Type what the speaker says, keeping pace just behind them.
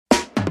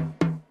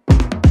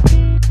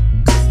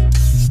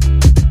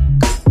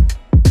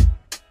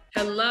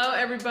Hello,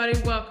 everybody.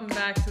 Welcome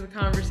back to the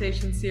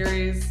conversation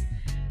series.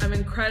 I'm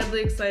incredibly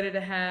excited to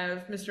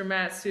have Mr.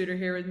 Matt Sutor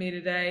here with me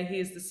today.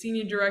 He is the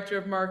Senior Director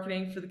of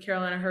Marketing for the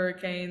Carolina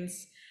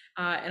Hurricanes.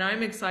 And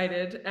I'm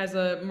excited, as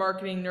a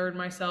marketing nerd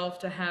myself,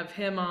 to have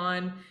him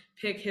on,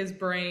 pick his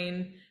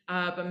brain.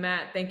 But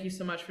Matt, thank you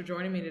so much for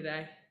joining me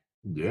today.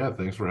 Yeah,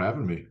 thanks for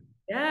having me.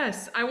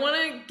 Yes, I want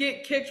to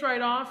get kicked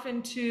right off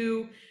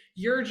into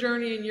your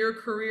journey and your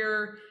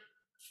career.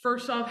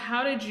 First off,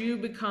 how did you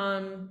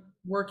become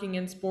working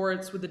in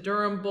sports with the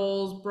Durham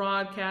Bulls,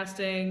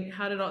 broadcasting?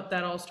 How did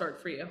that all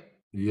start for you?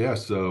 Yeah,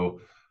 so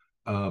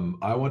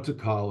I went to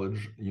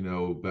college,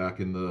 back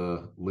in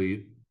the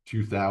late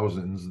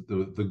 2000s.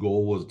 The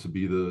goal was to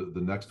be the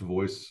next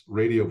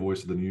radio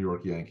voice of the New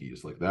York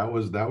Yankees. Like that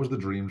was the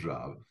dream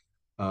job.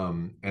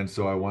 And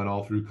so I went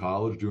all through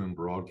college doing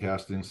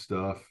broadcasting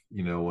stuff,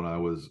 when I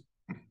was,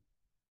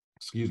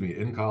 excuse me,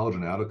 in college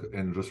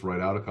and just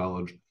right out of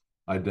college,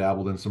 I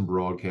dabbled in some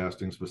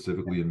broadcasting,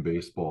 specifically in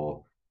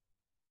baseball.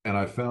 And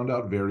I found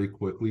out very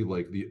quickly,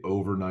 like the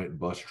overnight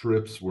bus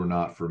trips were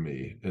not for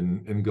me.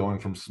 And going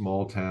from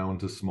small town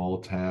to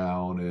small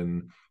town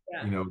and,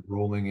 Yeah,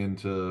 rolling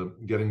into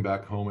getting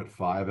back home at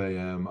 5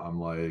 a.m., I'm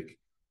like,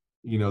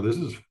 this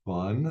is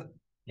fun,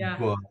 yeah,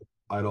 but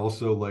I'd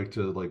also like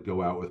to like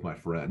go out with my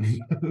friends.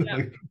 yeah,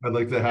 Like I'd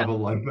like to yeah. have a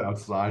life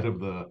outside of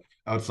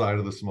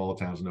the small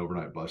towns and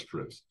overnight bus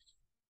trips.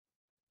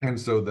 And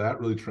so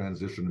that really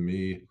transitioned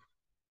me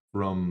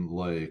from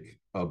like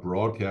a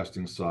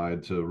broadcasting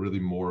side to really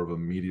more of a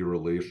media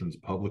relations,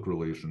 public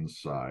relations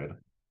side.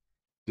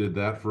 Did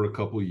that for a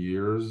couple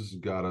years,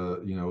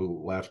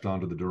 latched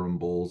onto the Durham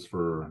Bulls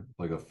for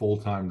like a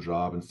full-time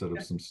job instead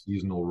of some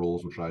seasonal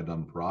roles, which I had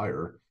done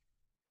prior.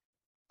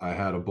 I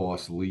had a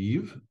boss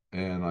leave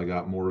and I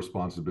got more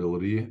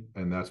responsibility.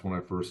 And that's when I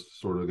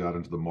first sort of got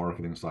into the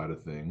marketing side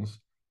of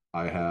things.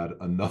 I had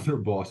another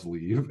boss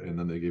leave and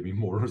then they gave me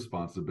more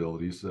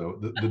responsibility. So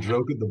the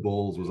joke at the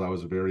Bulls was I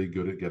was very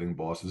good at getting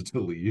bosses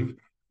to leave.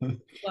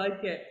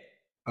 Like it.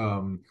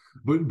 um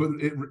but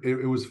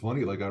it was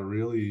funny. Like I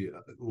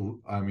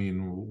mean,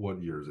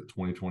 what year is it?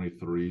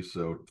 2023.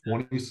 So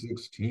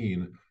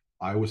 2016,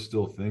 I was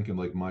still thinking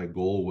like my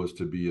goal was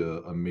to be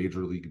a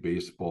Major League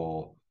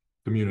Baseball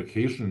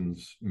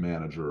communications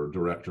manager or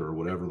director or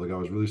whatever. Like I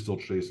was really still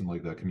chasing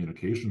like that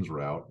communications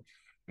route.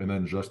 And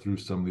then just through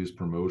some of these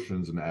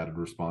promotions and added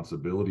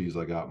responsibilities,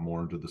 I got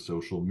more into the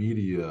social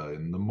media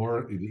and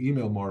the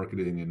email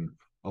marketing and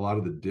a lot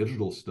of the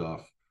digital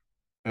stuff.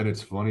 And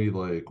it's funny,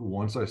 like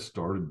once I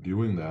started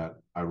doing that,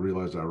 I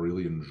realized I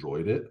really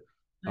enjoyed it.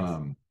 Nice.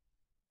 Um,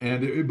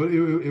 but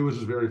it was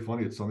just very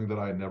funny. It's something that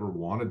I never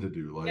wanted to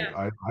do. Yeah,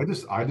 Like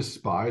I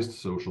despised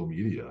social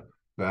media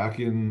back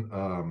in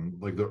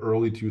like the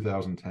early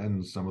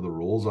 2010s. Some of the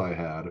roles I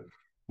had,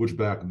 which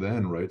back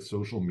then, right,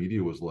 social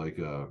media was like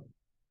a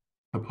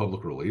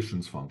public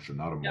relations function,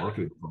 not a yeah,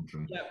 marketing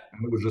function. yeah,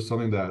 And it was just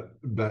something that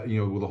with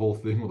the whole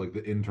thing with like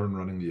the intern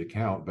running the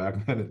account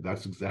back then,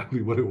 that's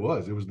exactly what it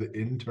was. It was the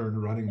intern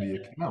running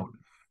the account.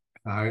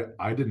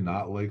 I did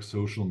not like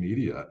social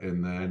media.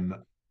 And then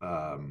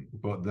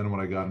but then when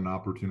I got an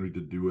opportunity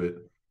to do it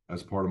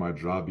as part of my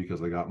job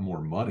because I got more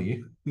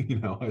money, I said,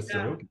 yeah, okay,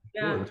 sure,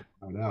 yeah. let's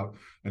try it out.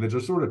 And it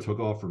just sort of took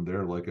off from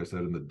there, like I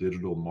said, in the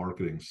digital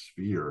marketing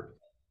sphere.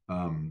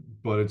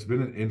 But it's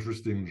been an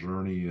interesting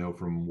journey,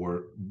 from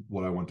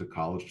what I went to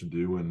college to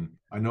do. And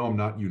I know I'm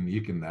not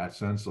unique in that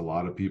sense. A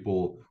lot of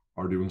people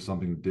are doing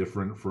something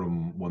different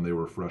from when they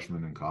were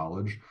freshmen in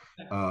college.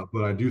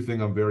 But I do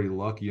think I'm very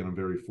lucky and I'm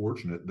very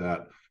fortunate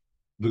that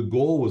the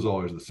goal was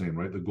always the same,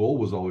 right? The goal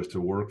was always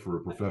to work for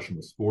a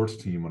professional sports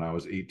team when I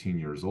was 18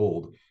 years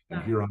old.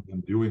 And Yeah, here I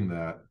am doing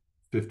that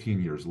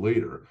 15 years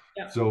later.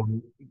 yeah, So,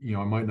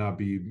 I might not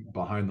be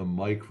behind the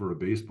mic for a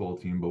baseball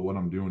team, but what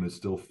I'm doing is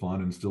still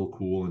fun and still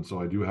cool. And so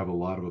I do have a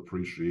lot of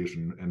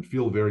appreciation and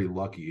feel very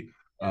lucky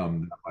yeah.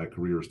 that my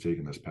career has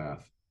taken this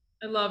path.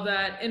 I love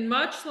that. And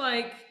much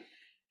like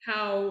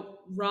how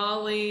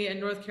Raleigh and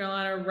North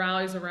Carolina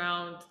rallies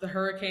around the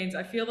Hurricanes,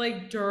 I feel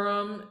like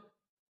Durham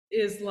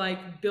is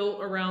like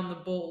built around the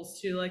Bulls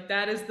too. Like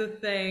that is the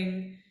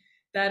thing.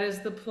 That is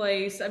the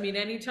place. I mean,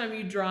 anytime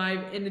you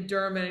drive into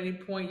Durham at any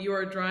point, you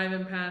are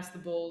driving past the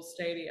Bulls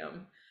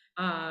Stadium.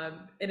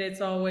 And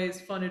it's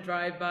always fun to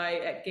drive by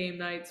at game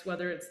nights,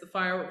 whether it's the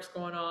fireworks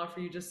going off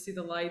or you just see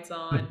the lights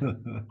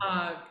on.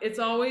 It's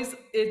always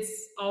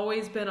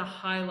been a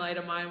highlight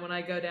of mine when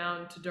I go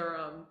down to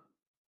Durham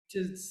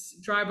to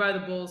drive by the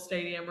Bulls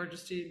Stadium or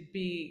just to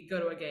go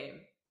to a game.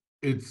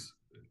 it's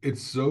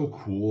it's so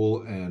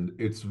cool, and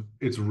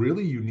it's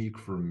really unique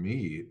for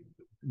me.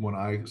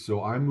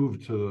 I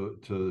moved to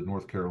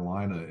North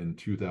Carolina in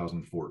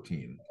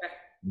 2014. Okay.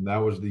 And that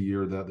was the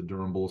year that the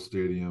Durham Bulls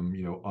Stadium,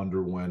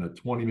 underwent a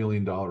 $20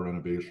 million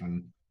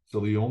renovation.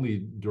 So the only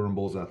Durham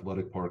Bulls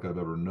athletic park I've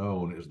ever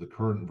known is the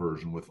current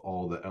version with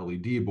all the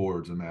LED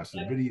boards and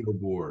massive video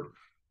board.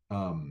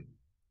 Um,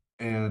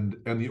 and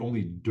the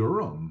only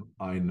Durham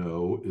I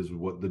know is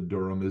what the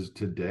Durham is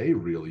today,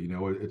 really.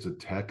 It's a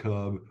tech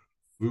hub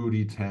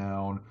foodie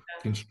town,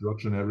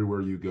 construction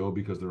everywhere you go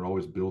because they're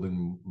always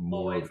building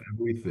more of Always.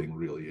 everything,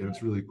 really. And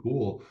it's really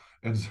cool.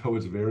 And so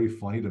it's very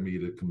funny to me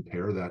to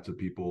compare that to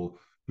people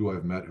who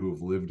I've met who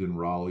have lived in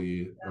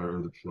Raleigh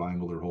or the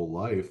Triangle their whole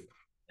life.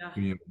 Yeah.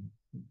 You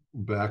know,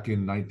 back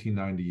in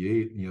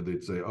 1998,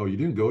 they'd say, "Oh, you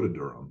didn't go to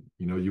Durham.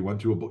 You went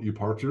to you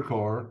parked your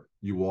car,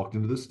 you walked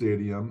into the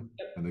stadium,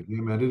 and the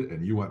game ended,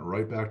 and you went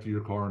right back to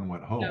your car and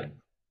went Yep. home."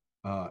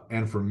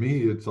 And for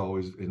me, it's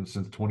always, and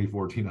since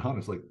 2014 on,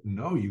 it's like,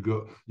 no, you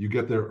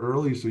get there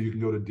early so you can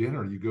go to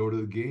dinner, you go to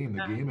the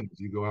Yeah. game ends,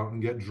 you go out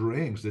and get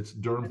drinks. It's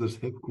Durham's this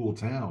hip, cool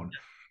town.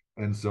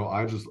 And so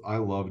I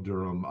love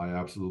Durham. I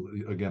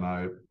absolutely, again,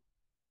 I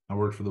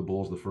worked for the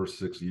Bulls the first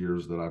 6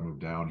 years that I moved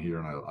down here,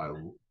 and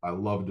I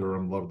love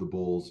Durham, love the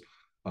Bulls.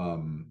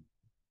 Um,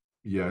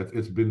 yeah,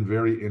 it's been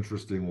very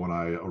interesting when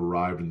I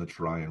arrived in the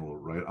Triangle,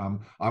 right?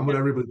 I'm what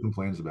everybody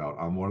complains about.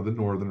 I'm one of the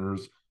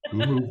Northerners who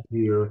moved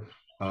here,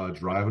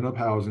 driving up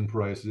housing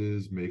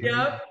prices, making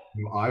Yep.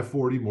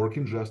 I-40 more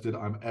congested.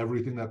 I'm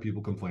everything that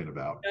people complain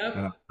about, and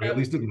Yep. I at Yep.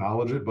 least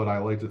acknowledge it. But I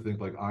like to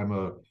think like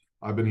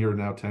I've been here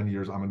now 10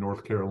 years. I'm a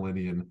North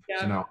Carolinian,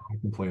 so Yep. now I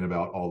complain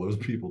about all those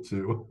people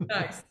too.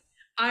 Nice.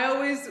 I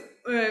always,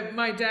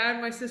 my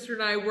dad, my sister,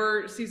 and I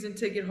were season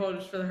ticket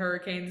holders for the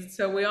Hurricanes.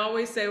 So we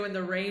always say when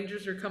the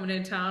Rangers are coming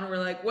in town, we're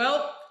like,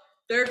 well,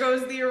 there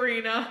goes the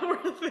arena.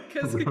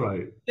 Because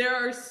Right. there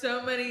are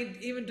so many,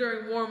 even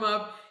during warm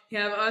up, you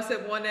have us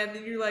at one end,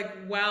 and you're like,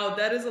 wow,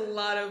 that is a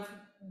lot of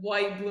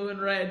white, blue,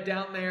 and red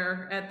down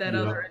there at that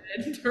other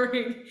Yeah. end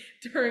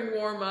during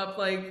warm up.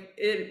 Like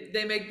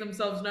they make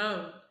themselves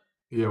known.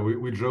 Yeah,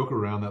 we joke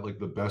around that like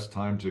the best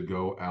time to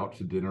go out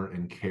to dinner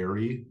and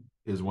carry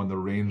is when the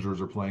Rangers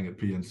are playing at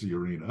PNC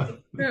Arena.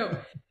 True.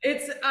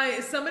 It's I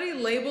somebody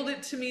labeled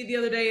it to me the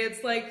other day.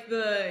 It's like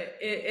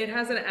it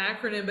has an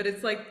acronym, but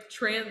it's like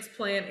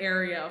transplant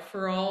area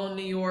for all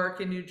New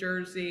York and New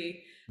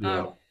Jersey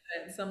Yeah.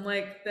 residents. I'm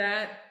like,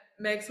 that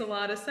makes a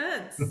lot of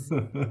sense.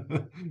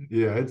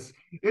 Yeah, it's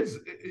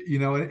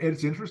and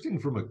it's interesting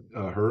from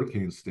a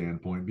Hurricane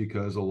standpoint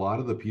because a lot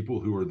of the people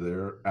who are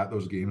there at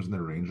those games in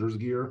their Rangers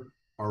gear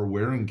are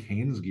wearing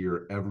Canes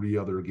gear every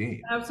other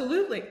game.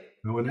 Absolutely.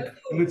 No, and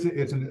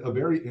a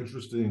very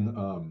interesting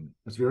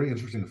it's very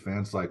interesting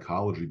fan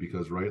psychology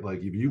because right,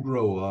 like if you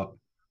grow up,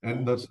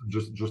 and let's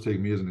just take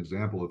me as an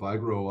example. If I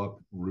grow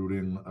up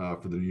rooting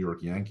for the New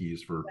York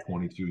Yankees for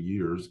 22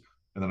 years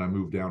and then I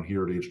move down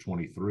here at age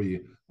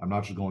 23, I'm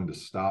not just going to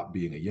stop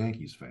being a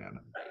Yankees fan,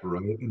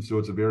 right? And so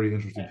it's a very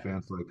interesting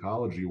fan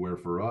psychology where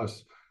for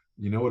us,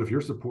 you know what, if you're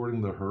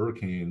supporting the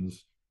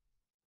Hurricanes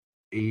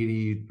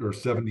 80 or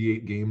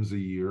 78 games a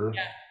year,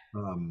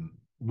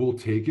 we'll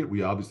take it.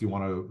 We obviously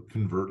want to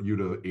convert you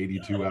to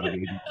 82 out of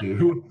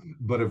 82,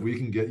 but if we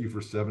can get you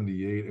for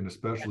 78, and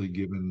especially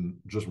given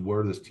just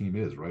where this team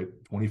is, right?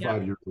 Yeah.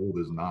 25 years old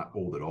is not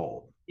old at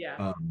all.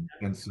 Yeah.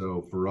 And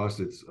so for us,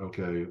 it's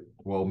okay.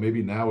 Well,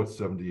 maybe now it's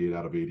 78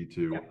 out of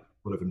 82,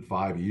 but if in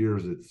 5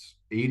 years it's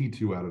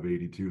 82 out of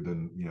 82,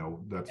 then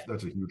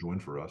that's a huge win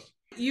for us.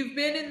 You've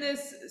been in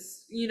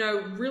this,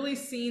 really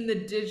seen the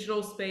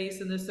digital space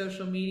and the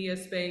social media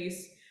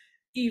space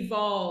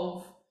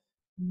evolve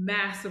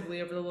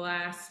massively over the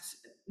last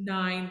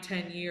 9,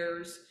 10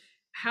 years.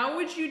 How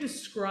would you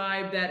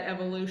describe that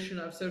evolution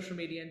of social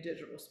media and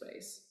digital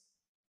space?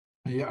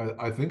 Yeah,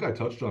 I think I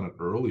touched on it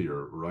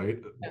earlier, right?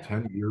 Yeah.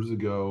 10 years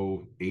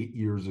ago, 8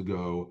 years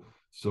ago,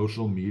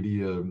 social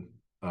media,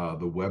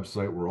 the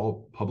website were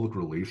all public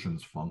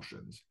relations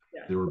functions.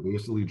 Yeah. They were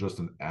basically just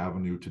an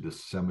avenue to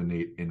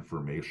disseminate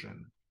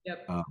information.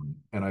 Yep.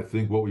 And I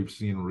think what we've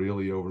seen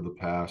really over the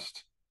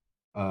past,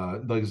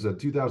 like I said,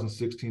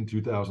 2016,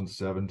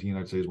 2017,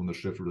 I'd say is when the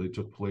shift really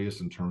took place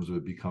in terms of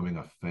it becoming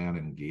a fan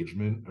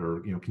engagement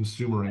or,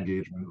 consumer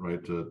engagement,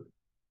 right? To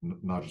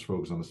not just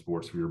focus on the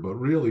sports sphere, but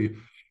really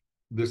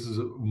this is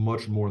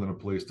much more than a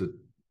place to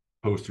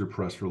post your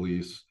press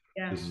release.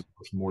 Yeah. This is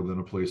much more than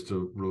a place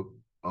to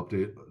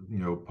update,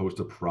 post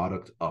a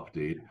product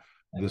update.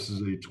 This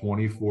is a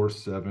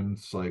 24/7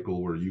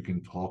 cycle where you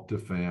can talk to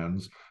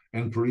fans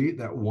and create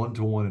that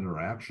one-to-one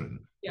interaction,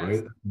 Yes.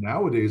 right?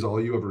 Nowadays,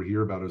 all you ever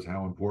hear about is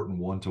how important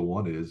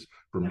one-to-one is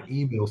from Yeah. an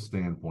email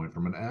standpoint,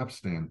 from an app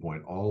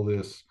standpoint, all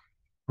this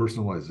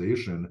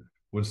personalization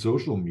when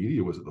social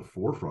media was at the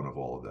forefront of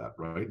all of that,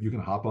 right? You can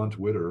hop on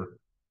Twitter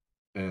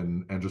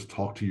and just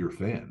talk to your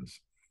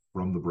fans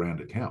from the brand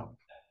account.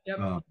 Yep.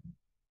 Um,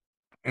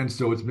 and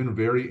so it's been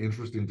very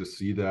interesting to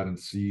see that and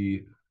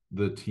see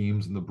the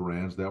teams and the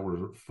brands that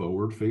were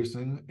forward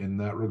facing in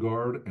that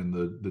regard and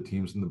the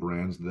teams and the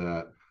brands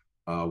that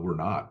were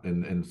not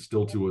and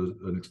still to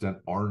an extent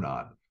are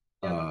not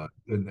Yep.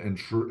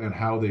 and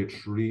how they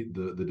treat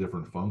the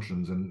different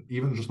functions and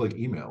even just like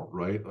email,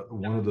 right?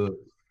 One of the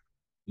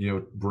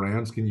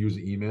brands can use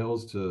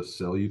emails to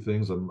sell you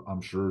things.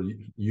 I'm sure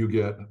you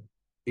get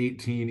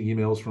 18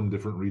 emails from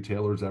different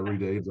retailers every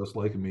day, just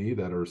like me,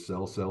 that are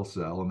sell, sell,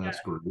 sell, and Yeah.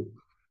 that's great.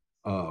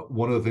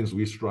 One of the things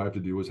we strive to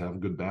do is have a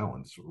good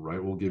balance,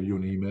 right? We'll give you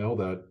an email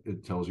that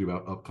it tells you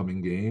about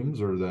upcoming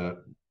games or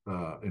that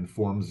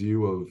informs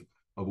you of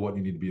of what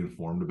you need to be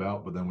informed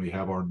about. But then we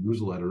have our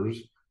newsletters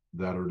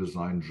that are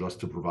designed just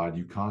to provide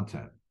you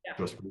content, Yeah.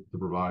 just to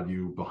provide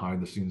you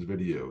behind the scenes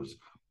videos,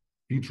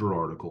 feature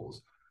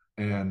articles.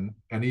 And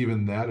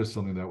even that is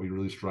something that we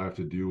really strive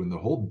to do. And the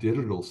whole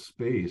digital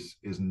space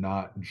is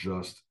not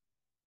just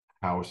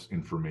house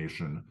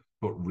information,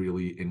 but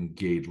really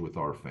engage with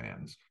our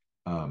fans.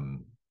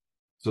 Um,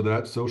 so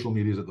that social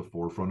media is at the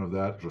forefront of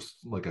that. Just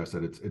like I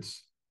said,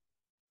 it's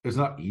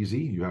not easy.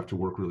 You have to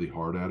work really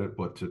hard at it,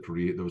 but to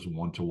create those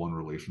one-to-one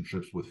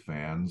relationships with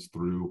fans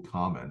through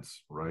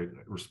comments, right?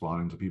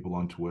 Responding to people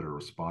on Twitter,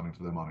 responding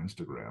to them on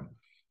Instagram.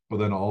 But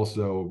then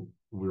also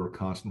we were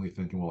constantly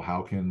thinking, well,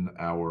 how can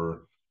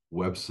our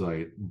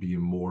website be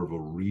more of a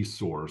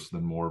resource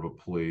than more of a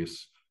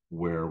place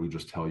where we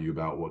just tell you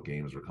about what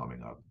games are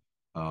coming up?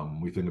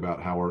 We think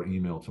about how our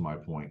email, to my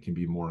point, can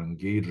be more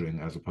engaging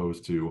as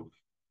opposed to,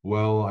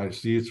 well, I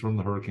see it's from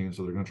the Hurricanes,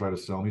 so they're going to try to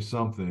sell me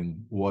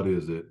something. What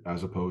is it?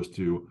 As opposed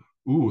to,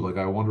 ooh, like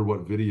I wonder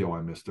what video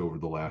I missed over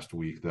the last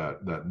week that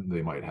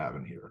they might have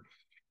in here.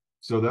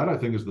 So that I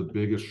think is the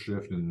biggest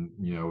shift in,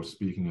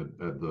 speaking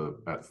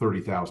at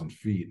 30,000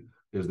 feet,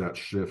 is that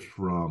shift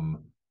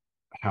from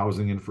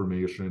housing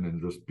information and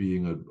just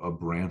being a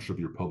branch of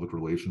your public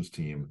relations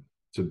team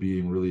to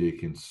being really a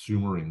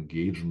consumer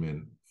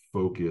engagement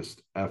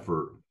focused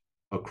effort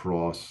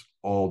across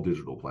all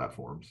digital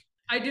platforms.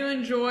 I do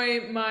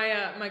enjoy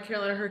my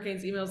Carolina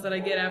Hurricanes emails that I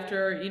get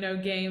after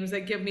games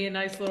that give me a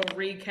nice little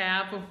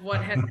recap of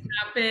what has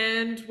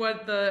happened,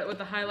 what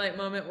the highlight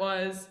moment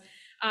was.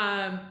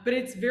 But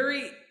it's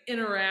very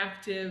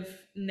interactive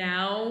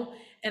now,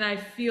 and I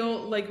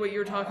feel like what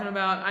you're talking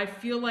about. I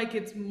feel like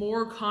it's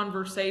more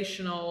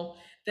conversational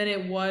than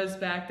it was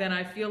back then.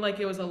 I feel like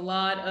it was a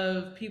lot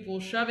of people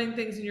shoving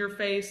things in your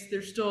face.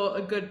 There's still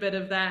a good bit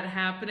of that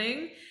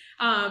happening.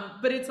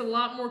 But it's a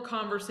lot more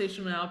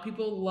conversational now.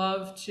 People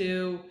love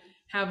to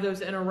have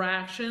those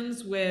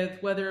interactions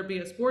with whether it be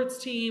a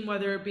sports team,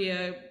 whether it be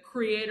a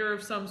creator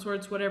of some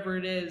sorts, whatever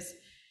it is.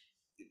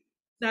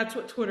 That's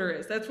what Twitter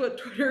is. That's what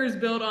Twitter is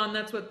built on.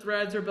 That's what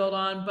threads are built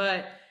on.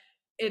 But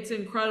it's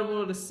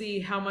incredible to see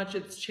how much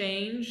it's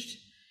changed.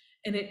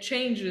 And it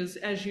changes,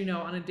 as you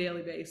know, on a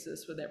daily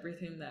basis with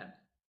everything that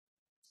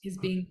is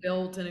being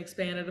built and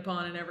expanded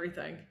upon and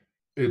everything.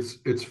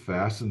 It's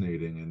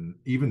fascinating, and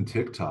even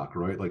TikTok,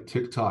 right? Like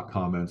TikTok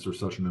comments are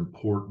such an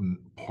important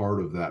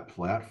part of that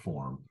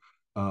platform.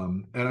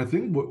 And I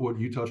think what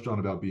you touched on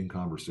about being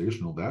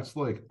conversational, that's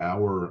like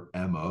our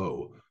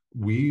MO.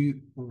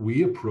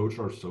 We approach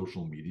our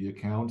social media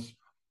accounts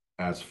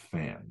as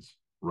fans,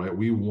 right?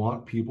 We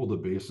want people to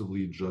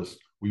basically just,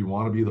 we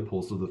want to be the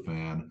pulse of the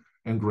fan.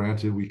 And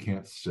granted, we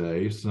can't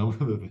say some of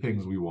the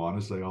things we want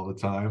to say all the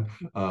time,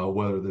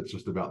 whether that's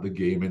just about the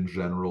game in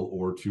general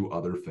or to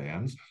other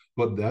fans.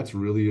 But that's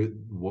really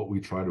what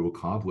we try to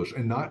accomplish,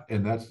 and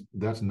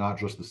that's not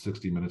just the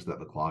 60 minutes that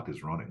the clock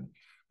is running.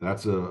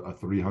 That's a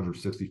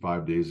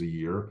 365 days a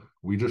year.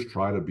 We just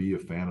try to be a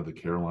fan of the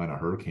Carolina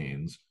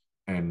Hurricanes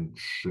and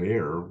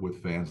share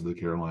with fans of the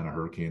Carolina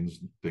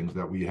Hurricanes things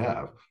that we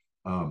have.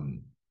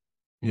 Um,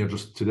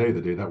 just today,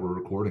 the day that we're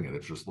recording it,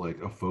 it's just like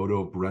a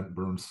photo of Brent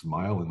Burns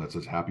smiling that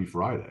says Happy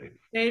Friday.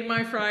 Made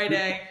my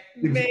Friday.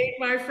 Made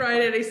my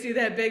Friday to see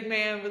that big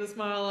man with a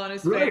smile on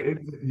his face. Right.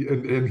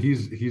 And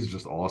he's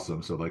just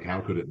awesome. So like how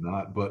could it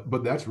not?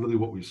 But that's really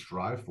what we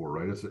strive for,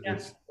 right? Yeah.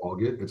 It's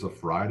August, it's a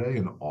Friday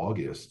in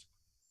August.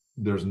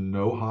 There's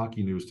no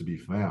hockey news to be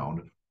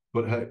found,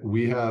 but hey,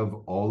 we have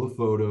all the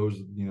photos,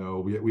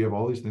 we have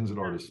all these things at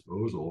our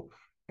disposal.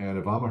 And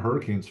if I'm a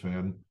Hurricanes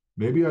fan,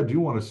 maybe I do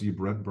want to see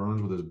Brent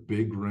Burns with his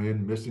big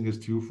grin, missing his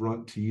two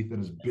front teeth and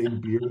his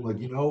big beard. Like,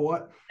 you know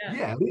what? Yeah.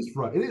 Yeah, it is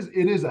Friday.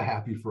 It is a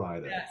happy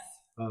Friday. Yes.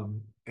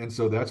 And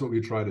so that's what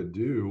we try to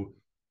do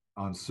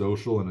on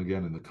social, and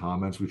again in the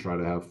comments we try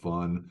to have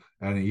fun,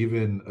 and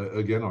even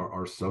again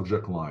our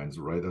subject lines,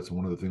 right? That's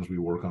one of the things we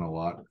work on a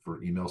lot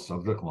for email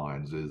subject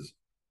lines is,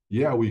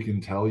 yeah, we can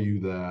tell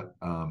you that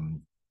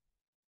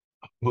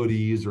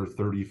hoodies are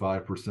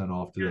 35%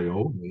 off today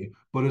only,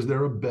 but is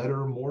there a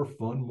better, more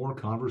fun, more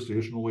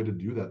conversational way to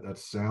do that that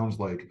sounds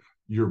like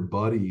your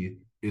buddy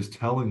is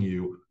telling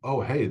you,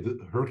 oh hey, the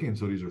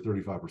Hurricanes hoodies are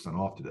 35%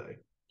 off today,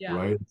 Yeah.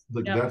 right?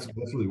 Like Yeah. that's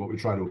really what we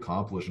try to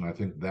accomplish, and I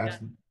think Yeah.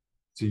 that's,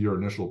 to your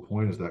initial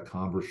point, is that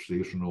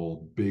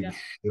conversational big Yeah.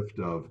 shift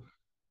of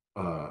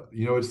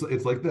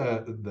it's like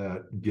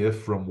that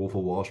gif from Wolf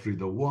of Wall Street,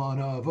 the Yes. one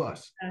of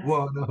us.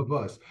 Well,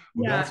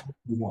 Yeah. that's what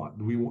we want.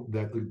 We want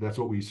that's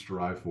what we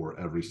strive for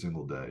every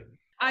single day.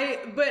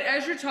 But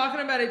as you're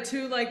talking about it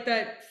too, like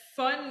that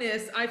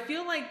funness, I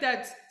feel like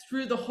that's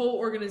through the whole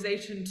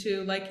organization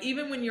too. Like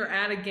even when you're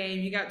at a game,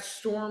 you got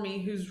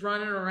Stormy who's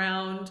running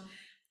around.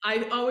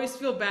 I always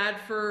feel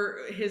bad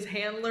for his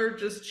handler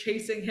just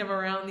chasing him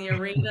around the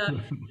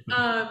arena.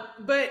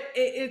 But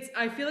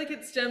I feel like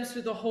it stems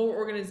through the whole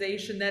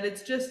organization that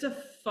it's just a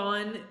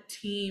fun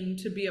team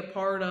to be a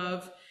part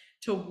of,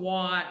 to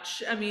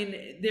watch. I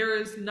mean, there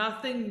is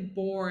nothing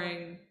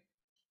boring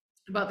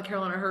about the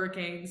Carolina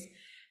Hurricanes.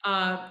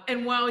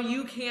 And while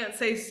you can't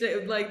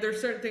say like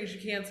there's certain things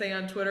you can't say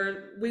on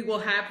Twitter, we will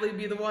happily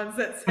be the ones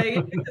that say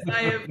it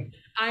because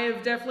I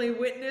have definitely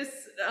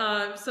witnessed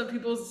some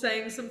people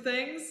saying some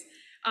things.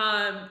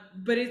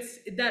 But it's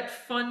that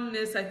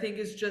funness I think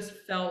is just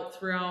felt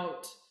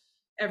throughout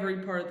every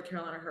part of the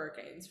Carolina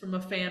Hurricanes from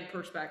a fan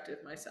perspective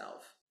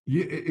myself.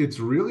 Yeah, it's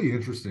really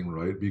interesting,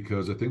 right?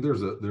 Because I think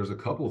there's a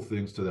couple of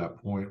things to that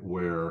point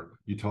where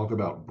you talk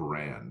about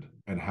brand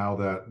and how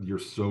that your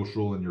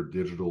social and your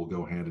digital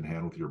go hand in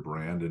hand with your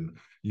brand. And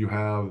you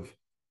have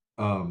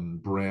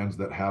brands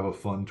that have a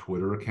fun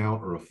Twitter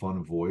account or a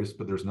fun voice,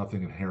 but there's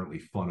nothing inherently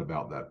fun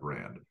about that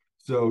brand.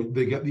 So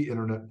they get the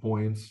internet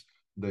points,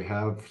 they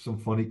have some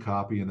funny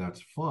copy, and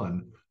that's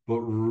fun. But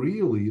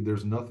really,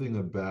 there's nothing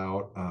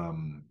about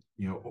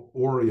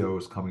Oreo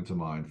is coming to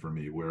mind for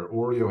me, where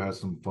Oreo has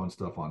some fun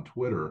stuff on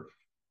Twitter,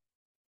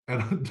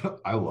 and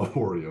I love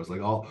Oreos.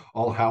 Like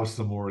I'll house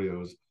some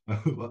Oreos.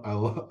 I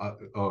love.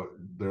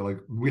 They're like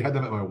we had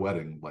them at my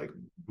wedding. Like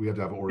we had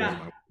to have Oreos at Yeah.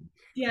 my.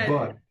 Yeah,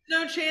 But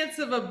no chance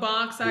of a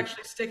box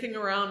actually sticking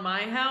around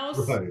my house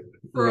right,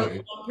 for a right.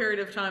 long period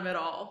of time at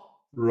all.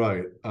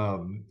 Right.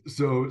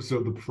 So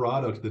the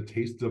product, the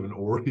taste of an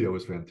Oreo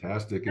is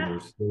fantastic and Yeah,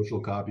 their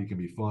social copy can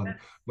be fun,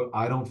 but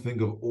I don't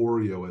think of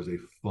Oreo as a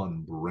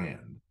fun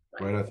brand,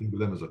 right. right? I think of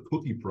them as a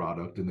cookie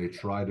product and they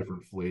try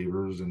different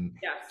flavors and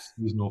Yes.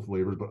 seasonal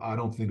flavors, but I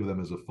don't think of them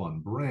as a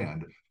fun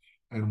brand.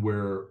 And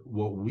where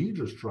what we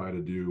just try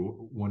to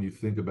do when you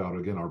think about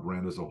again our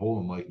brand as a whole,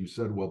 and like you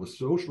said, well, the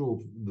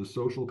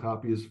social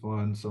copy is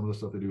fun, some of the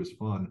stuff they do is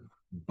fun,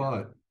 Yep.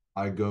 but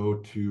I go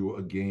to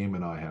a game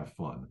and I have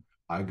fun.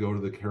 I go to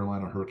the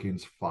Carolina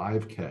Hurricanes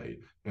 5K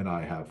and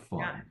I have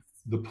fun. Yes.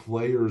 The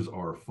players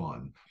are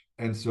fun.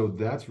 And so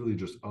that's really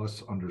just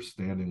us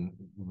understanding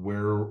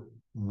where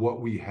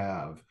what we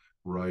have,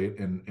 right?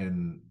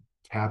 And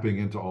tapping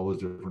into all those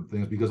different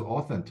things because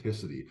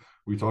authenticity,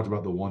 we talked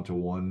about the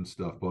one-to-one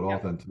stuff, but Yep.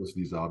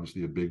 authenticity is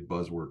obviously a big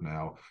buzzword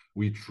now.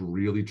 We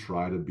really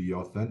try to be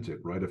authentic,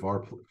 right?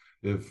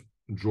 If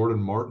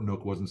Jordan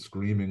Martinook wasn't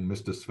screaming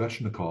Mr.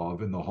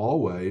 Sveshnikov in the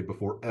hallway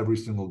before every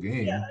single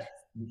game,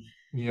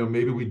 Yeah.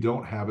 maybe we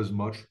don't have as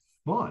much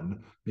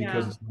fun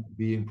because Yeah. it's not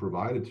being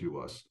provided to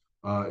us.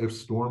 If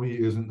Stormy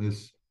isn't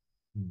this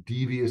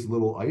devious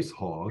little ice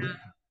hog,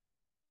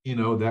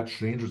 that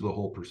changes the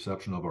whole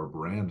perception of our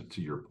brand,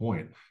 to your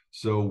point.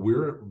 So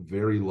we're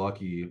very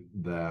lucky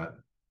that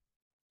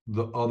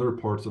the other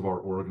parts of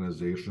our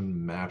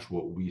organization match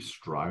what we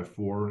strive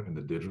for in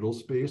the digital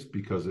space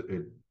because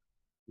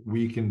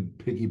we can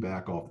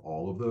piggyback off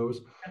all of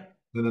those.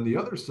 And then the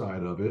other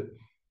side of it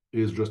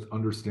is just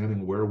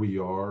understanding where we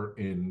are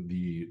in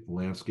the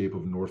landscape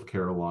of North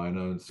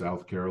Carolina and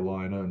South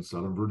Carolina and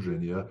Southern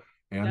Virginia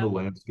and the Yep.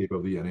 landscape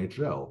of the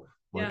NHL.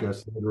 Like Yeah. I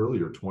said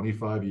earlier,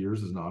 25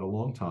 years is not a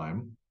long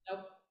time.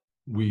 Nope.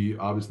 We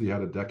obviously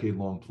had a decade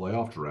long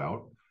playoff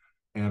drought,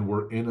 and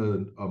we're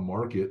in a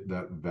market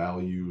that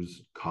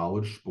values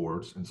college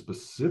sports and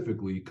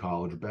specifically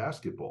college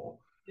basketball.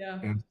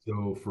 Yeah. And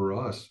so for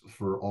us,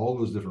 for all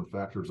those different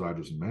factors I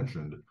just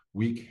mentioned,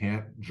 we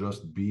can't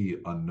just be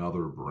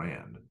another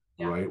brand,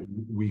 Yeah. right?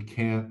 We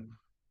can't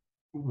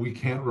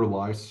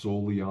rely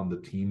solely on the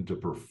team to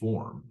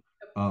perform.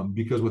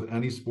 Because with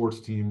any sports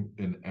team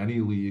in any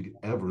league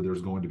ever,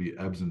 there's going to be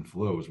ebbs and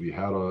flows. We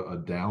had a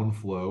down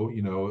flow,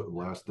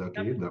 last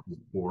decade Yep. that was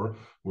poor.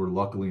 We're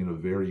luckily in a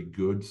very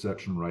good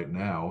section right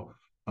now.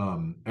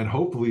 And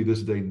hopefully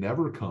this day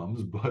never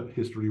comes, but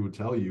history would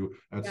tell you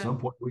at Yep. some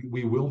point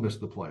we will miss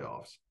the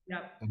playoffs.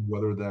 Yep. And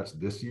whether that's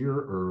this year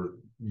or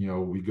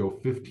we go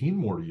 15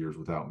 more years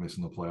without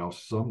missing the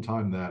playoffs,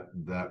 sometime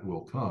that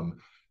will come.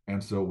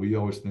 And so we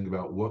always think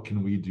about what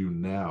can we do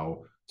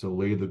now to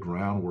lay the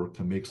groundwork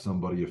to make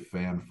somebody a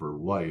fan for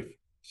life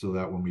so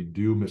that when we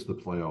do miss the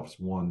playoffs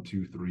 1,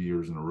 2, 3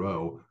 years in a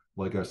row,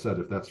 like I said,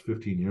 if that's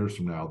 15 years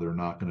from now, they're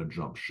not going to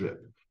jump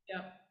ship.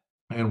 Yep.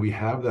 And we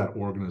have that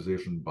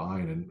organization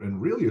buying,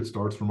 and really it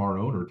starts from our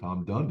owner,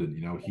 Tom Dundon.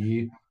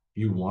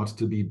 He wants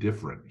to be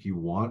different.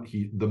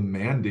 The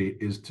mandate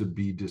is to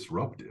be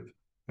disruptive.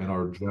 And Yep.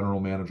 our general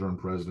manager and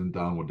president,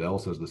 Don Waddell,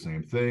 says the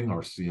same thing.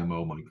 Our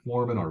CMO, Mike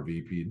Foreman, our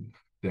VP,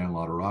 Dan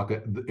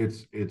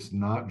LaTorraca. It's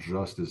not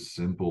just as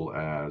simple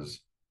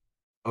as,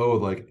 oh,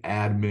 like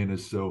admin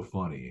is so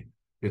funny.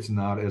 It's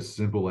not as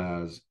simple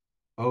as,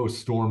 oh,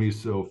 Stormy's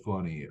so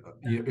funny.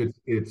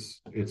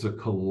 It's a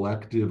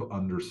collective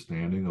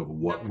understanding of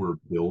what we're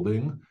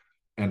building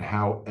and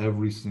how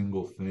every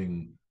single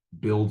thing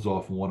builds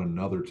off one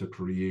another to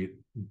create,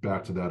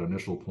 back to that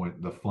initial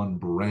point, the fun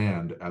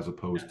brand as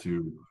opposed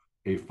to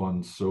a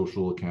fun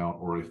social account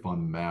or a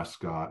fun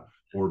mascot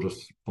or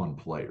just fun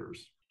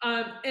players.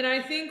 And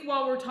I think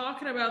while we're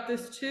talking about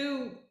this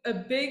too, a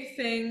big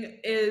thing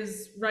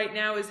is right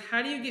now is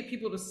how do you get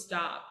people to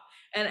stop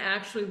and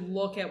actually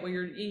look at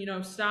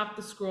what stop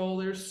the scroll.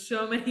 There's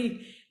so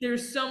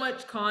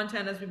much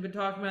content as we've been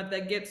talking about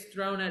that gets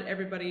thrown at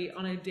everybody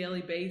on a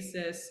daily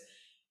basis.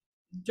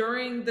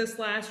 During this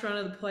last round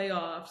of the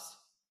playoffs,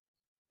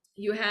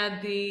 you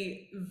had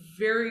the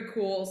very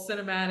cool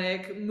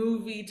cinematic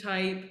movie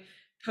type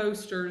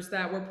posters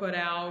that were put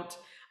out.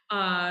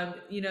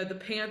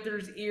 The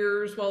Panthers'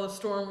 ears while the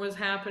storm was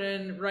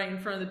happening right in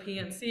front of the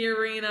PNC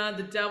arena,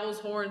 the Devil's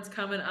horns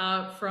coming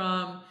up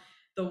from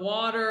the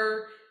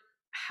water.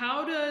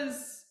 How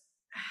does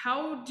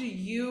how do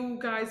you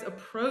guys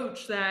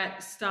approach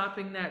that,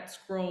 stopping that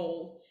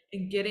scroll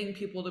and getting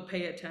people to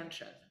pay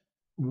attention?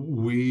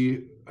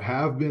 We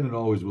have been and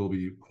always will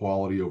be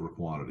quality over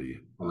quantity,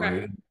 Okay.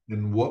 right?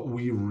 And what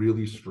we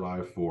really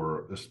strive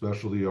for,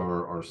 especially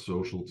our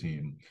social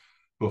team,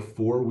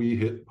 before we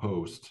hit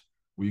post,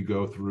 we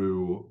go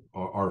through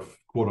our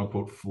quote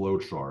unquote flow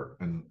chart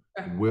and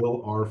Okay.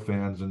 will our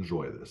fans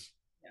enjoy this?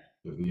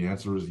 Yeah. If the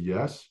answer is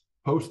yes,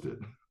 post it.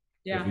 If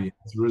Yeah. the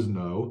answer is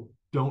no,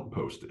 don't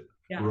post it.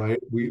 Yeah. Right?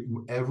 We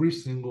every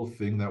single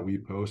thing that we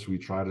post, we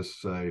try to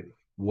say,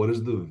 what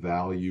is the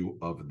value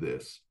of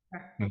this?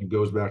 Okay. And it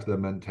goes back to that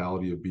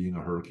mentality of being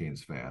a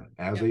Hurricanes fan.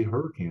 As Yeah. a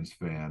Hurricanes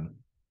fan,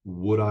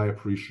 would I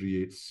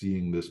appreciate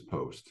seeing this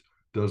post?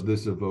 Does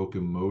this evoke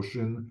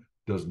emotion?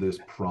 Does this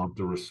prompt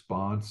a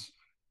response?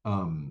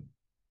 Um,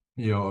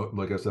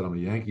 like I said, I'm a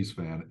Yankees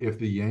fan. If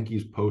the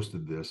Yankees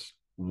posted this,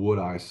 would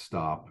I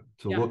stop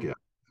to Yeah. look at it?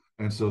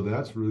 And so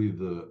that's really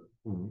the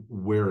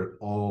where it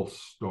all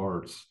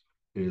starts,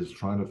 is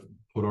trying to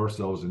put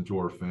ourselves into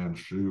our fans'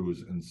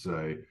 shoes and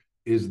say,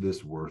 is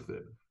this worth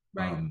it?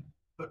 Right. Um,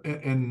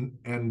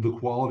 and the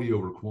quality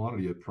over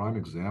quantity, a prime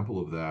example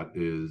of that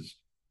is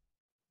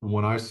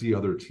when I see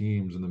other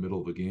teams in the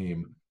middle of a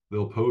game,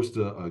 they'll post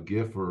a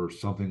GIF or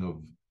something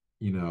of,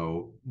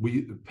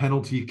 we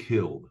penalty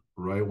killed,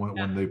 right?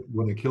 When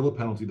they kill a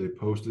penalty, they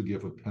post a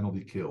GIF of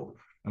penalty killed.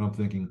 And I'm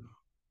thinking,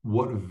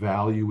 what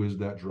value is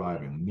that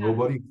driving? Yeah.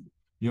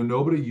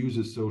 Nobody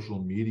uses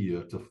social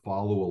media to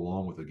follow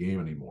along with the game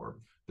anymore.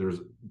 There's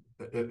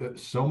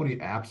so many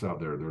apps out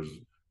there. There's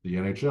the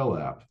NHL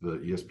app, the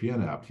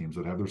ESPN app, teams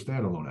that have their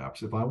standalone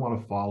apps. If I want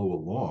to follow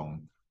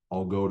along,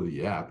 I'll go to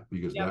the app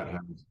because Yep. that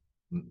has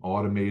an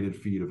automated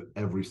feed of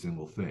every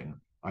single thing.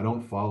 I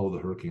don't follow the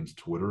Hurricanes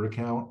Twitter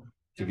account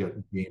to Yep.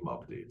 get game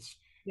updates.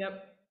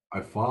 Yep.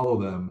 I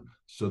follow them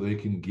so they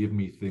can give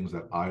me things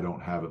that I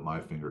don't have at my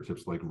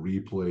fingertips, like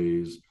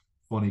replays,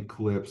 funny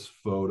clips,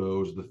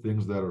 photos, the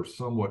things that are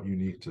somewhat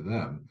unique to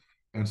them.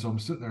 And so I'm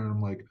sitting there and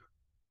I'm like,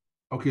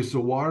 okay, so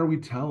why are we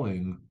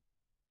telling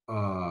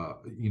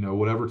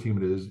whatever team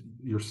it is,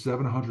 your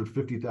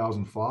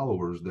 750,000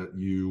 followers that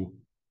you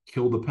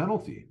killed a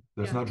penalty?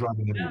 That's Yeah. not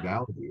driving any Yeah.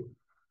 value.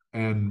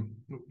 And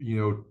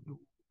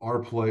our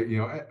play,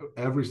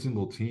 every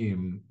single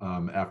team,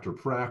 after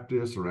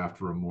practice or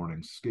after a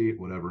morning skate,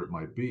 whatever it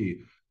might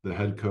be, the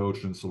head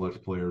coach and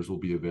select players will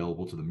be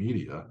available to the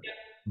media. Yep.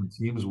 And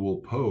teams will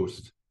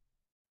post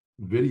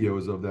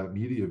videos of that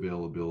media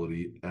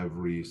availability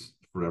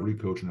for every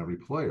coach and every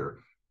player.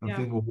 I'm Yeah.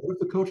 thinking, well, what if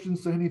the coach didn't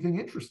say anything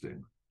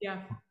interesting?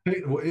 Yeah.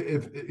 Hey, well,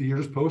 if you're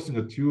just posting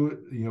a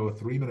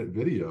 3-minute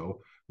video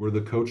where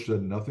the coach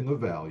said nothing of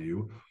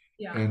value,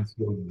 Yeah. and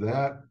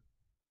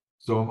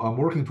so I'm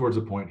working towards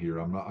a point here.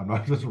 I'm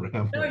not just No,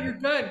 rambling. you're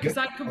good because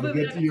I I'll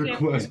completely get to your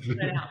understand what you're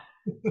putting question.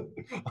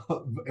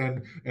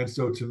 out. And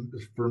so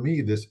for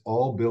me, this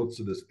all builds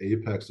to this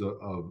apex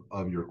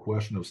of your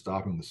question of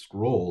stopping the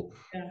scroll.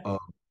 Yeah.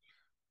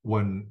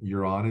 When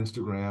you're on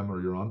Instagram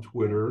or you're on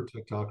Twitter,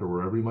 TikTok, or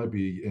wherever you might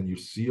be, and you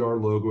see our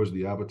logo as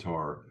the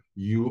avatar,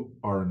 you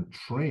are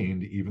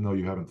trained, even though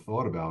you haven't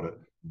thought about it,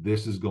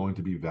 this is going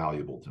to be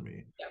valuable to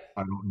me. Yeah.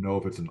 I don't know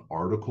if it's an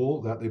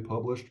article that they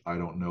published. I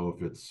don't know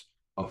if it's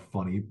a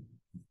funny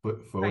Right.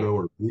 photo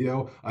or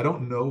video. I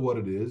don't know what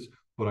it is,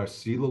 but I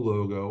see the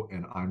logo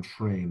and I'm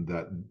trained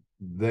that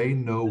they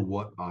know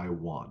what I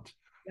want.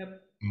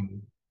 Yep.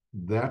 And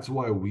that's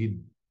why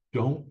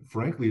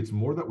frankly, it's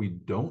more that we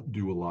don't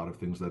do a lot of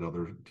things that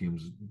other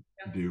teams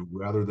Yeah. do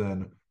rather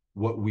than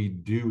what we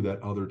do that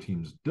other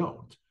teams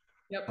don't.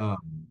 Yep.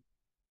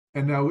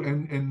 And now,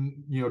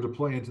 to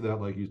play into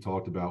that, like you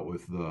talked about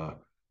with the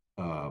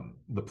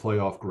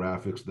playoff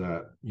graphics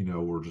that,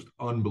 were just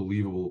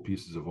unbelievable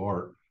pieces of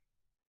art.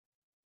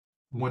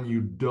 When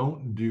you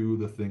don't do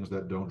the things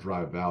that don't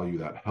drive value,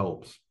 that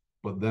helps.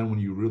 But then when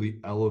you really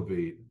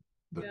elevate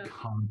the Yeah.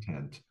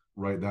 content,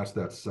 right, that's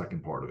that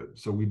second part of it.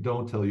 So we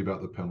don't tell you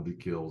about the penalty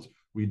kills.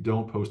 We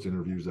don't post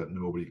interviews that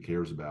nobody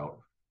cares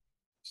about.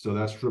 So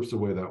that strips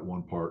away that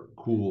one part.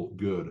 Cool,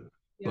 good.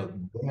 Yeah.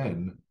 But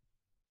then,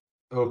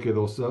 okay,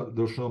 they'll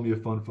show me a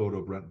fun photo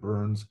of Brent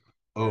Burns.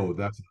 Yeah. Oh,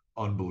 that's an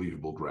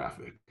unbelievable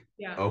graphic.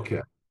 Yeah.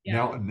 Okay,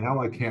 Yeah. now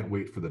I can't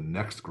wait for the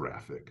next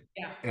graphic.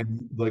 Yeah.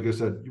 And like I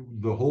said,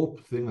 the whole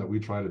thing that we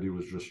try to do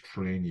is just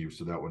train you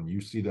so that when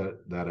you see that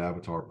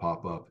avatar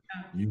pop up,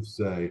 you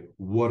say,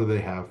 what do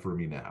they have for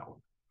me now?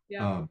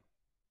 Yeah.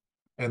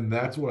 And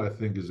that's what I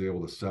think is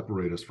able to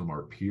separate us from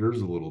our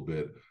peers a little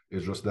bit,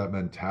 is just that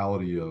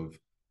mentality of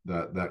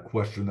that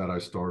question that I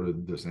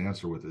started this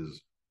answer with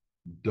is,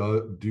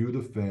 do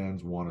the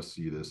fans want to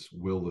see this?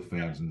 Will the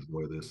fans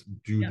enjoy this?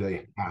 Do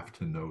they have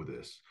to know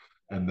this?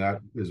 And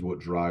that is what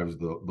drives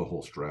the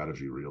whole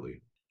strategy,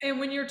 really. And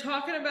when you're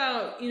talking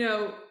about,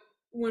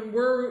 when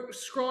we're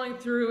scrolling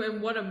through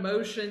and what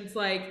emotions,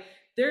 like,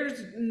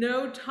 there's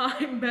no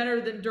time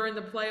better than during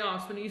the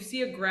playoffs when you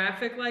see a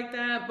graphic like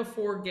that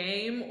before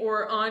game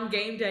or on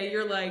game day.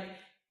 You're like,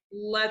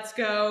 let's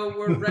go.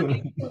 We're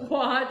ready to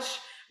watch.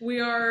 We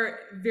are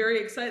very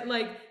excited.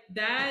 Like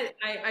that,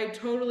 I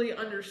totally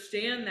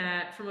understand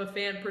that from a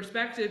fan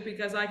perspective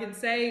because I can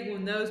say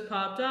when those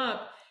popped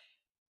up,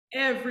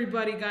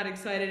 everybody got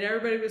excited.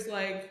 Everybody was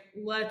like,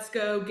 let's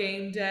go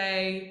game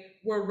day.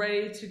 We're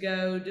ready to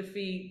go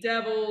defeat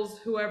Devils,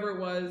 whoever it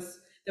was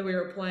that we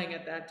were playing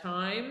at that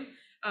time.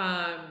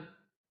 Um,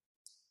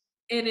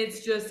 and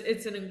it's just,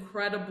 it's an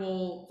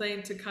incredible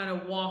thing to kind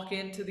of walk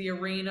into the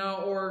arena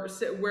or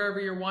sit wherever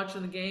you're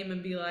watching the game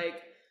and be like,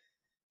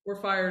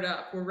 we're fired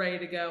up. We're ready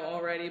to go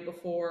already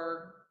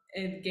before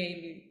a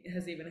game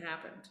has even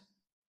happened.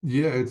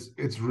 Yeah,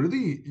 it's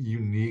really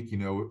unique. You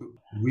know,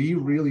 we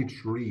really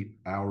treat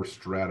our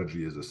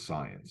strategy as a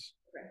science.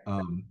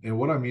 And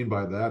what I mean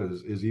by that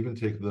is even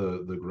take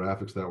the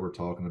graphics that we're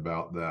talking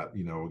about that,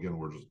 you know, again,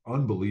 were just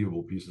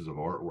unbelievable pieces of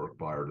artwork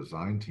by our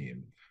design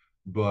team.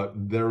 But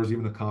there was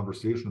even a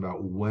conversation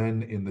about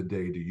when in the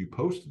day do you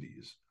post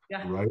these,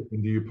 Yeah, right?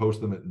 And do you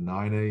post them at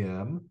 9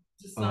 a.m.?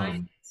 just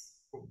science.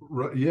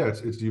 Right, yeah, it's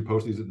do you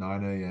post these at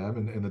 9 a.m.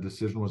 And the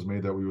decision was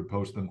made that we would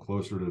post them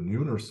closer to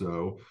noon or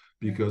so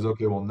Yeah, because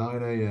okay, well,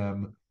 9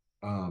 a.m.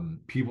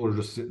 People are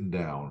just sitting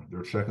down,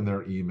 they're checking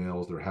their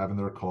emails, they're having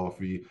their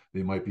coffee,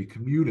 they might be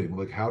commuting.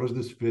 Like, how does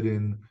this fit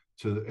in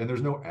to and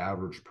there's no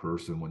average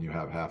person when you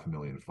have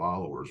 500,000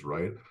 followers,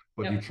 right?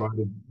 But you yep, try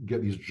to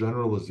get these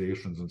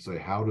generalizations and say,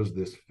 how does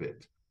this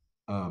fit?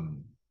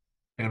 Um,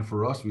 and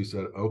for us, we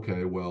said,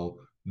 okay, well,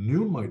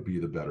 noon might be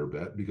the better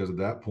bet because at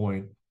that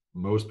point,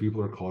 most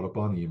people are caught up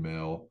on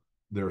email.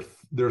 They're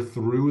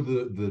through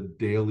the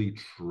daily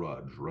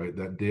trudge, right?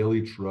 That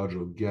daily trudge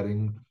of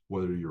getting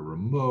whether you're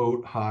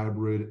remote,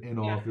 hybrid, in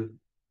yeah, office,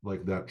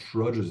 like that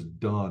trudge is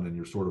done and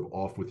you're sort of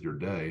off with your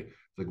day.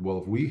 It's like, well,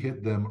 if we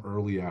hit them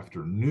early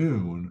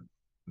afternoon,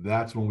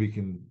 that's when we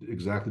can,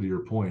 exactly to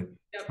your point,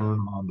 yep, turn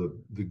on the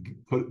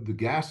put the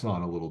gas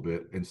on a little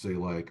bit and say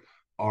like,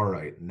 all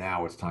right,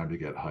 now it's time to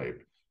get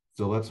hyped.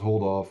 So let's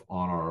hold off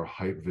on our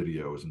hype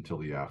videos until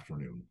the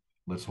afternoon.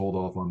 Let's hold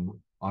off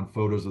on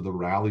photos of the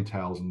rally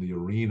towels in the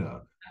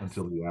arena yes,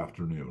 until the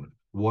afternoon.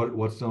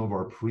 What's some of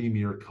our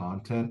premier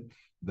content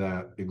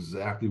that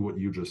exactly what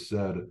you just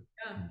said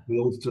yeah,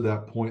 builds to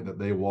that point that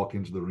they walk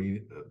into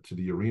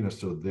the arena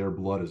so their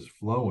blood is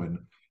flowing.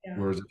 yeah.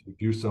 Whereas if you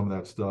do some of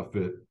that stuff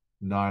at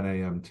 9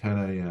 a.m., 10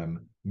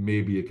 a.m.,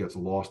 maybe it gets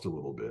lost a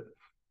little bit.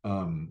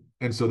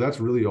 And so that's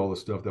really all the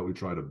stuff that we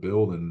try to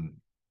build. And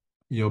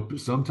you know,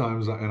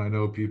 sometimes, and I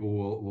know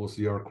people will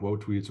see our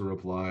quote tweets or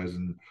replies,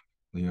 and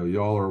you know,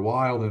 y'all are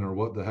wilding or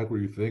what the heck were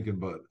you thinking?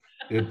 But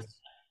it's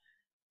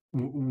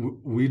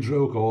we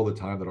joke all the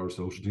time that our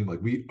social team,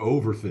 like we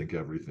overthink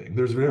everything.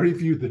 There's very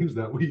few things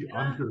that we Yeah.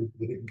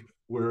 underthink.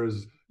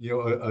 Whereas, you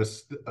know,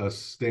 a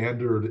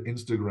standard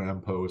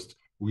Instagram post,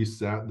 we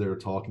sat there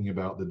talking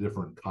about the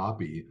different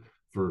copy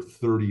for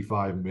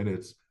 35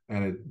 minutes,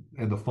 and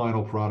the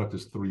final product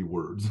is 3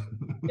 words.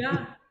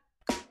 Yeah.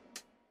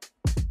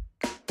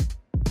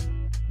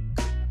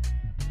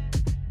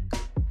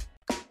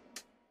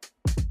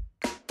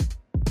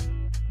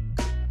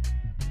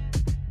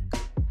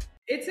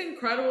 It's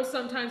incredible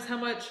sometimes how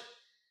much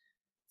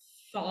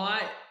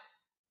thought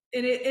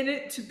and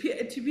it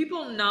to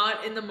people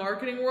not in the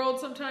marketing world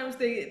sometimes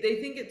they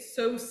think it's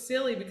so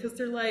silly because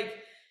they're like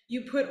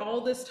you put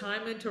all this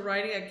time into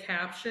writing a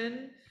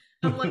caption.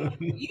 I'm like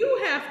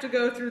you have to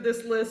go through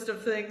this list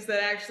of things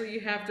that actually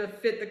you have to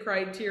fit the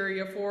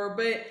criteria for,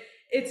 but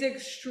it's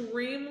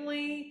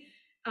extremely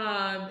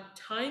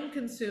time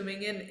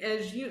consuming. And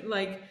as you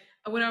like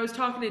when I was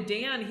talking to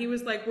Dan, he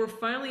was like we're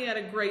finally at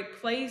a great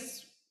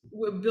place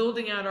with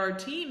building out our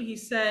team. He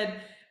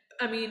said,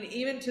 I mean,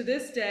 even to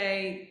this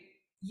day,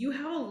 you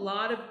have a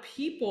lot of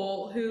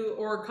people who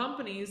or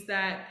companies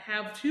that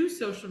have two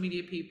social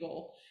media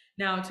people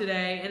now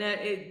today, and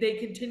they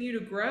continue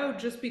to grow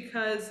just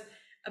because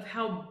of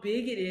how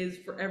big it is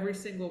for every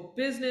single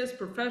business,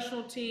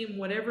 professional team,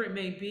 whatever it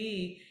may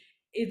be.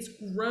 It's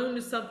grown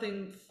to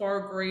something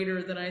far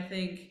greater than I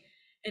think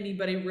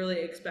anybody really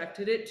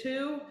expected it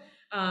to,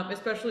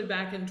 especially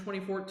back in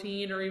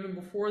 2014 or even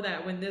before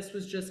that when this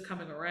was just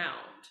coming around.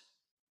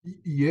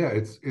 Yeah,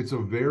 it's a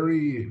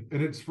very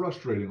and it's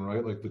frustrating,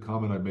 right? Like the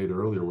comment I made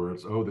earlier, where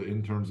it's, oh, the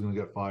intern's going to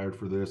get fired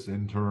for this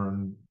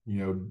intern, you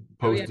know,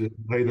 Oh yeah, posted,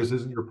 hey, this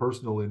isn't your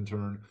personal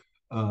intern,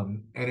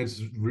 and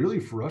it's really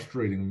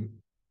frustrating.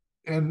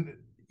 And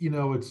you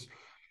know, it's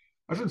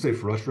I shouldn't say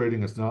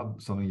frustrating. It's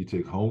not something you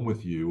take home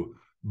with you,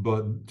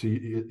 but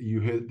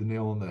you hit the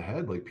nail on the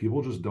head. Like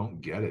people just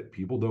don't get it.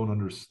 People don't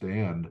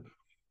understand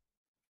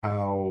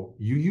how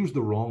you use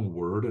the wrong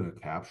word in a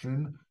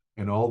caption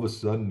and all of a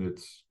sudden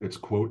it's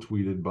quote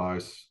tweeted by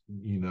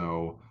you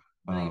know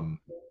right. um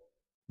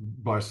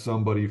by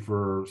somebody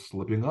for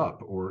slipping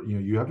up, or you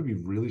know, you have to be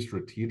really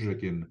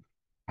strategic in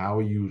how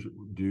you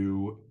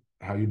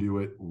how you do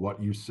it,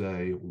 what you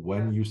say,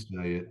 when Yeah, you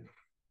say it,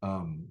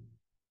 um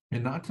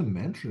and not to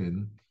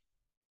mention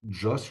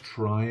just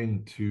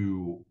trying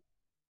to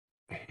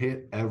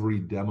hit every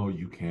demo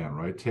you can,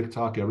 right?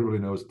 TikTok, everybody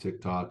knows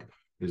TikTok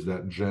is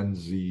that Gen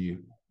Z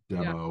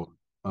Yeah. demo.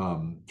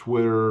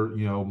 Twitter,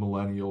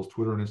 millennials,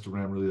 Twitter and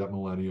Instagram, really that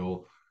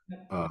millennial.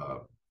 Uh,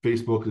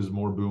 Facebook is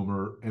more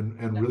boomer,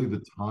 and really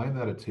the time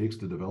that it takes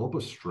to develop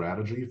a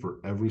strategy for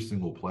every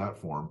single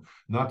platform,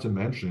 not to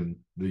mention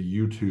the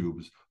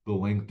YouTubes, the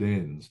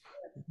LinkedIn's,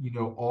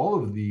 all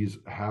of these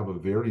have a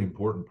very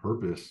important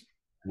purpose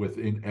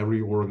within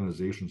every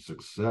organization's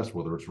success,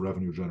 whether it's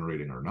revenue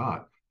generating or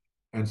not.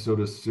 And so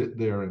to sit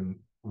there and,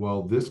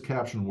 well, this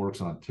caption works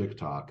on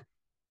TikTok,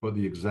 but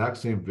the exact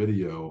same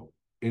video,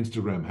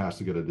 Instagram has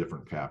to get a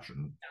different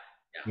caption.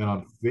 Yeah. And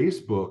on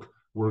Facebook,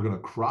 we're going to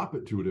crop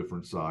it to a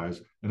different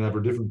size and have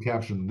a different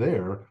caption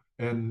there.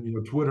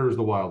 And Twitter is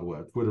the Wild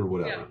West, Twitter, Yeah.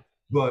 whatever.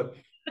 But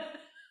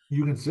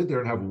you can sit there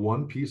and have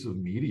one piece of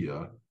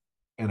media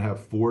and have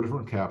four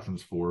different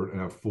captions for it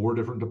and have four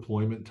different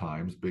deployment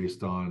times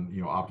based on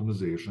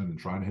optimization and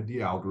trying to hit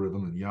the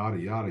algorithm and yada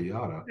yada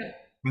yada. Yeah.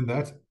 And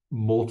that's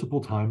multiple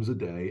times a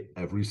day,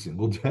 every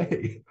single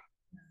day,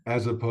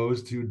 as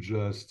opposed to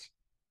just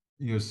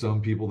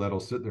some people that'll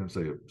sit there and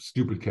say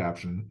stupid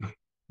caption.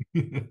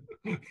 And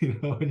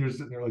you're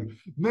sitting there like,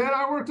 man,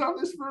 I worked on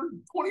this for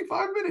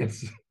 25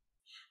 minutes.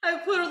 I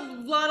put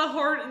a lot of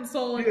heart and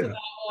soul into Yeah. that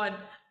one.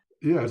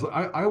 Yeah, it's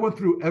like I went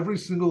through every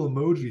single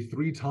emoji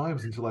 3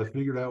 times until I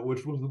figured out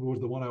which one was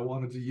the one I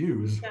wanted to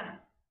use. Yeah.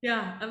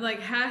 Yeah. I'm like,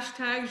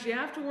 hashtags, you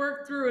have to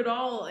work through it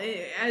all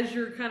as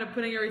you're kind of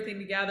putting everything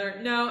together.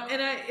 No,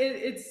 and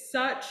it's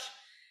such,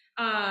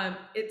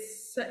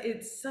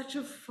 it's such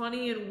a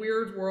funny and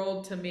weird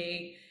world to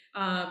me.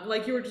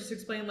 Like you were just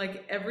explaining,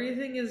 like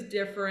everything is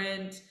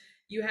different.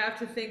 You have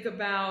to think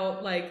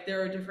about like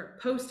there are different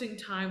posting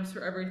times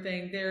for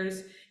everything.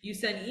 You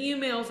send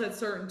emails at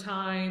certain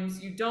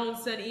times, you don't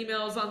send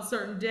emails on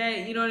certain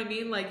day. You know what I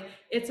mean? Like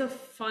it's a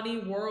funny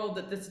world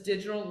that this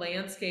digital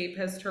landscape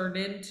has turned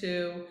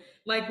into.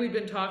 Like we've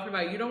been talking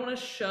about, you don't want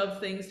to shove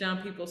things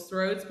down people's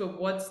throats, but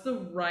what's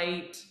the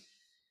right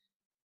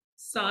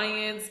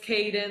science,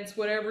 cadence,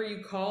 whatever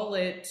you call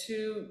it,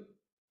 to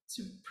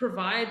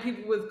provide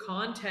people with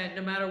content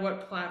no matter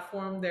what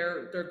platform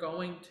they're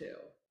going to.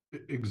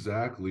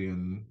 Exactly.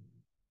 And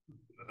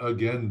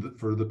again,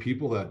 for the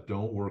people that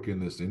don't work in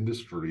this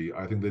industry,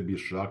 I think they'd be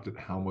shocked at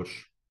how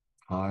much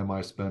time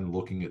I spend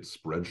looking at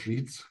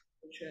spreadsheets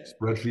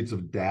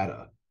of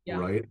data, Yeah.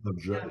 right?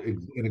 Yeah.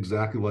 And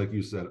exactly like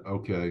you said,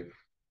 okay,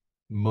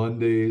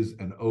 Mondays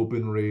and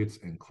open rates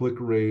and click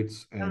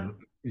rates Yeah.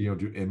 and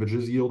do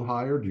images yield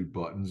higher? Do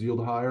buttons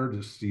yield higher? Do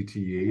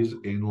CTAs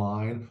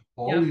inline?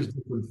 All Yep. these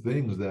different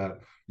things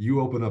that you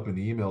open up an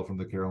email from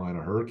the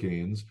Carolina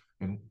Hurricanes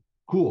and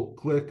cool,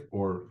 click,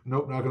 or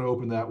nope, not going to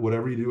open that,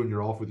 whatever you do, and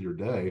you're off with your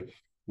day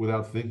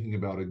without thinking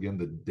about, again,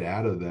 the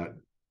data that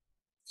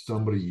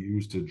somebody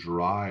used to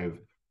drive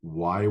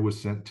why it was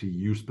sent to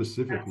you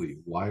specifically,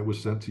 why it was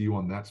sent to you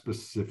on that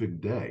specific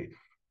day,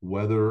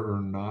 whether or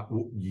not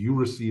you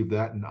received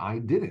that and I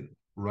didn't,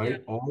 Yeah.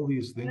 right? All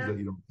these things Yeah. that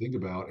you don't think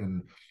about.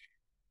 And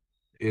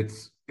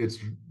it's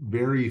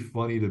very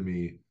funny to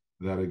me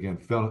that, again,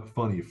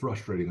 funny,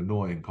 frustrating,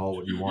 annoying, call it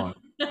what you want,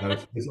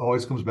 that it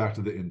always comes back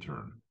to the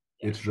intern.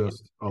 Yeah. It's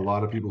just a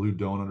lot of people who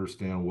don't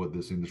understand what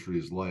this industry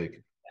is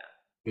like.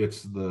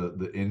 It's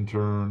the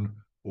intern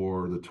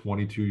or the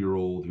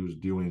 22-year-old who's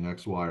doing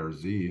X, Y, or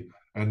Z.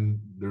 And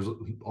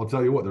I'll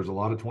tell you what, there's a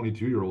lot of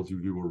 22-year-olds who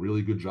do a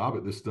really good job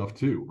at this stuff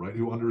too, right?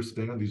 Who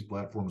understand these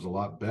platforms a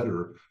lot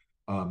better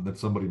than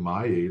somebody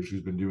my age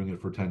who's been doing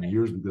it for 10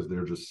 years because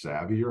they're just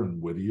savvier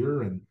and wittier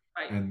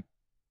Right. and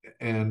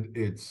and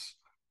it's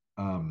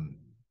um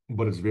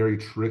but it's very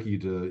tricky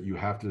you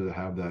have to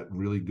have that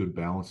really good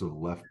balance of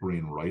left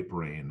brain, right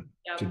brain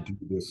to Yep. do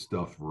this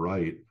stuff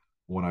right.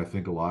 When I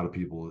think a lot of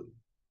people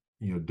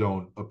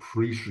don't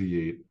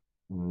appreciate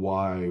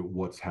why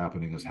what's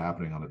happening is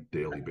happening on a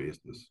daily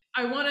basis.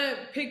 I want to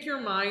pick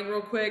your mind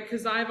real quick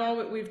because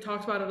we've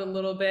talked about it a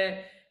little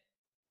bit.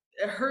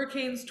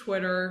 Hurricanes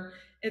Twitter,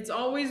 it's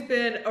always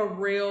been a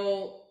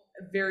real,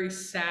 very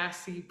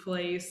sassy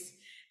place.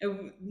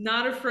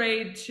 Not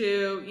afraid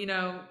to,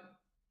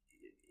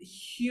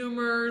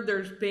 humor,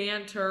 there's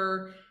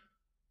banter,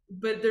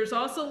 but there's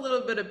also a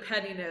little bit of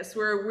pettiness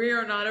where we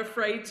are not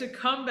afraid to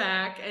come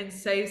back and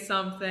say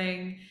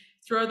something,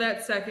 throw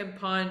that second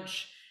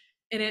punch.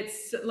 And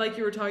it's like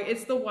you were talking,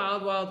 it's the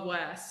wild, wild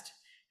west.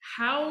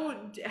 How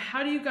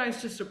do you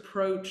guys just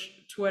approach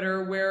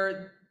Twitter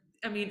where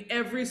I mean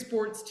every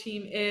sports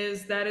team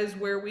that is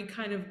where we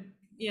kind of,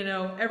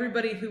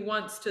 everybody who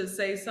wants to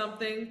say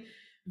something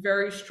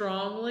very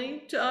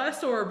strongly to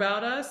us or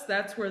about us,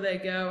 that's where they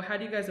go. How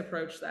do you guys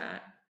approach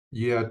that?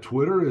 Yeah,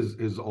 Twitter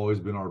is always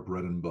been our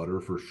bread and butter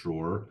for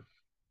sure.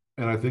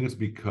 And I think it's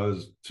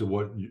because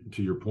to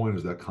your point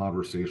is that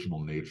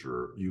conversational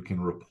nature. You can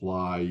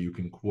reply, you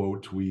can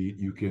quote tweet,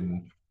 you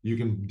can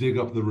dig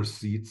up the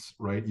receipts,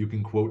 right? You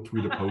can quote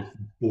tweet a post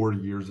 4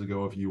 years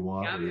ago if you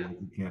want, Yeah. where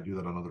you can't do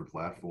that on other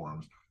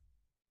platforms.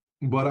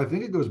 But I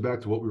think it goes back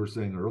to what we were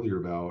saying earlier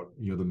about,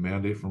 the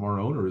mandate from our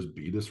owner is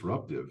be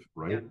disruptive, Yeah,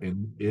 right?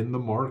 In the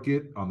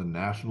market, on the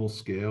national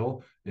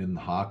scale, in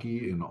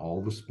hockey, in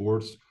all the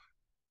sports,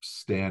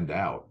 stand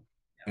out.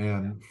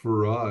 And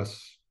for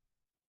us,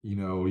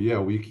 yeah,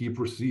 we keep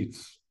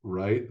receipts,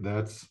 right?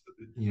 That's,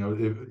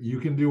 if you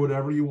can do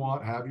whatever you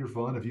want, have your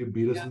fun. If you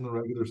beat us yeah, in the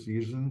regular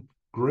season,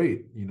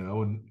 great,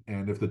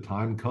 and if the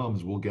time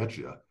comes, we'll get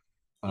you.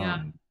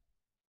 yeah,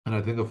 And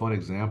I think a fun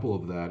example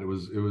of that, it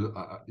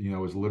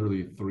was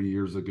literally 3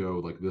 years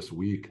ago, like this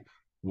week,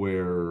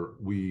 where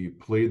we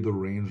played the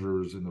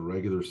Rangers in the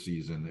regular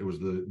season. It was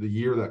the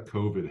year that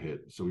COVID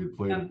hit, so we had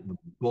played yeah, the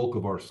bulk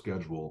of our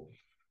schedule.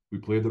 We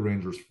played the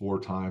Rangers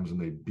 4 times, and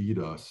they beat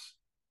us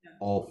yeah,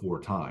 all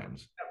 4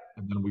 times.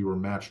 And then we were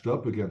matched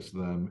up against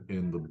them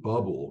in the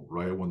bubble,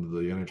 right when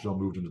the NHL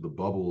moved into the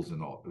bubbles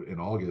in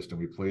August, and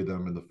we played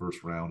them in the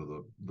first round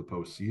of the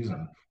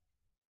postseason.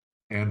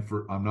 And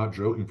I'm not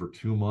joking, for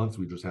 2 months,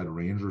 we just had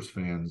Rangers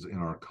fans in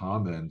our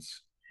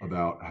comments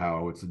about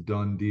how it's a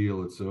done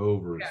deal, it's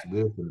over, it's yeah.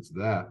 this and it's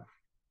that.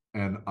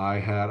 And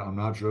I'm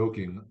not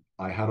joking,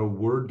 I had a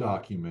Word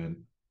document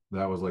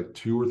that was like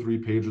 2 or 3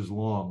 pages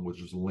long, with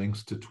just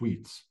links to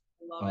tweets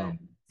Love it. um,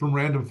 from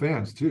random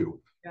fans too.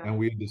 Yeah, And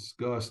we had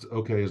discussed,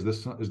 okay, is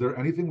there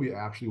anything we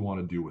actually want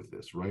to do with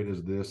this, right?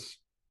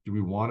 Do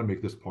we want to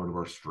make this part of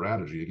our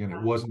strategy? Again,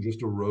 it wasn't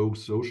just a rogue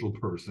social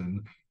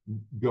person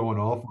going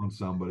off on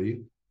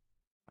somebody.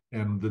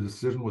 And the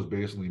decision was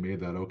basically made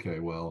that, okay,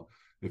 well,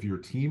 if your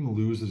team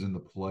loses in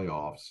the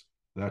playoffs,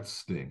 that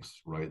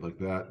stinks, right? Like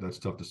that's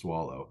tough to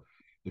swallow.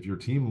 If your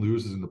team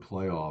loses in the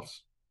playoffs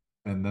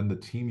and then the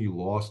team you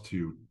lost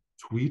to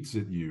tweets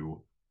at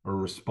you or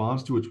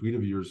responds to a tweet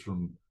of yours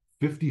from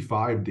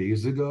 55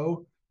 days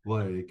ago,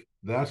 like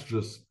that's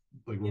just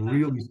like yeah,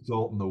 really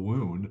salt in the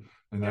wound.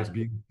 And yeah. that's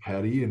being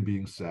petty and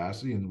being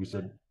sassy. And we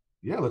said,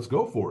 yeah, let's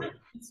go for it.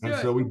 Let's do And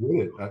it. so we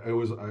did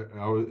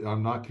it.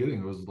 I'm not kidding.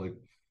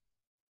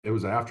 It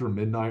was after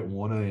midnight,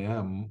 1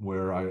 a.m.,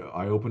 where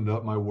I opened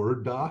up my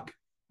Word doc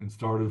and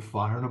started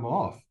firing them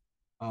off.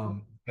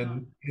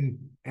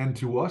 And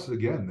to us,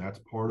 again, that's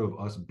part of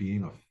us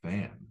being a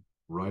fan,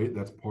 right?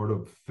 That's part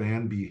of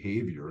fan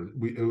behavior.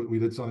 We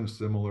did something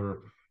similar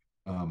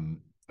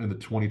in the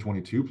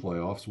 2022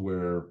 playoffs,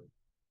 where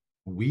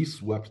we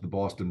swept the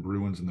Boston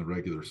Bruins in the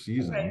regular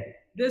season. Okay.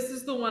 This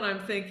is the one I'm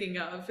thinking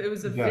of. It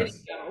was a Yes,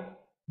 video.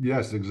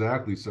 yes,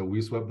 exactly. So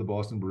we swept the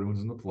Boston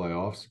Bruins in the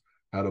playoffs,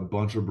 had a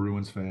bunch of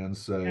Bruins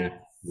fans say,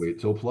 Yes. wait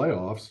till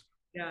playoffs,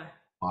 Yeah.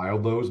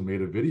 filed those,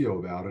 made a video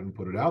about it and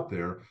put it out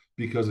there.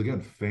 Because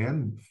again,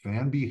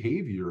 fan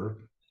behavior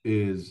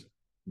is,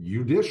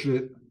 you dish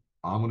it,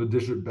 I'm gonna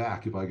dish it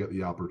back if I get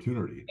the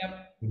opportunity.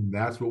 Yep. And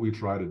that's what we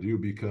try to do,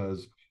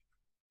 because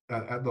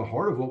at the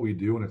heart of what we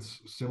do, and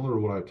it's similar to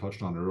what I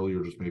touched on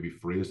earlier, just maybe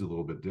phrased a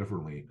little bit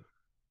differently,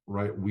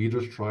 right? We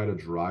just try to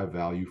drive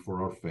value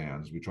for our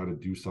fans. We try to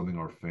do something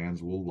our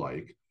fans will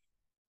like.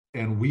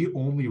 And we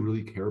only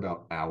really care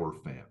about our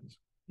fans.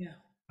 Yeah.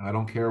 I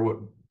don't care what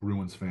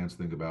Bruins fans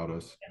think about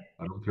us.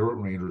 I don't care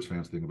what Rangers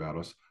fans think about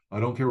us.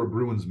 I don't care what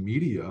Bruins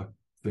media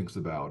thinks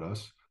about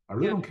us. I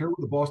really Yeah. don't care what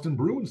the Boston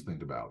Bruins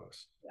think about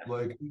us. Yeah.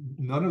 Like,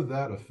 none of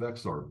that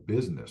affects our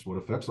business. What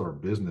affects our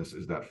business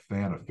is that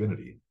fan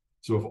affinity.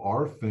 So if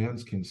our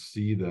fans can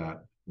see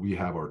that we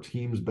have our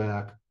teams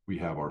back, we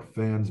have our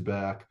fans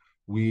back,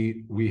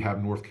 we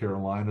have North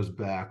Carolina's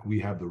back, we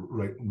have the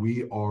right,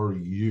 we are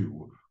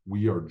you.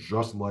 We are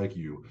just like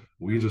you.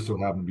 We just so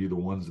happen to be the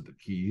ones at the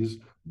keys.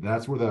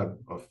 That's where that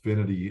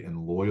affinity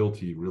and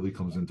loyalty really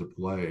comes into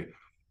play.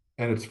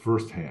 And it's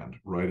firsthand,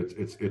 right?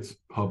 It's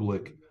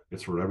public,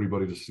 it's for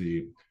everybody to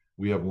see.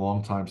 We have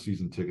longtime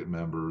season ticket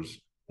members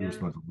who've Yeah.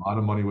 spent a lot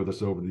of money with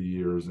us over the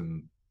years,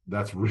 and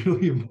that's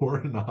really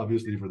important,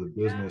 obviously, for the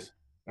Yeah. business.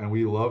 And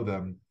we love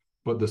them.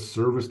 But the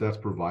service that's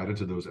provided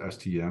to those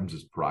STMs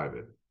is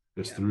private.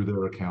 It's Yeah. through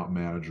their account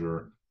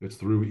manager, it's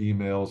through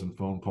emails and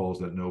phone calls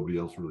that nobody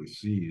else really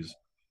sees.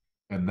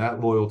 And that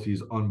loyalty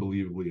is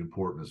unbelievably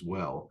important as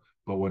well.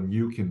 But when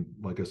you can,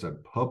 like I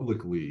said,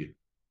 publicly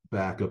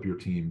back up your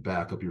team,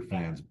 back up your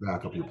fans,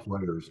 back up your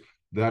players,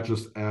 that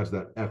just adds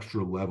that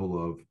extra level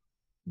of,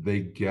 they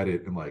get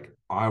it, and like,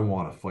 I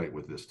want to fight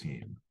with this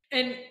team.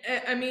 And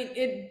I mean,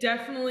 it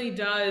definitely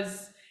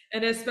does.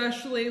 And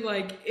especially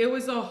like it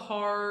was a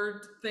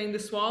hard thing to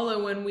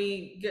swallow when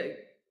we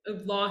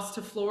lost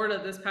to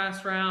Florida this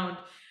past round.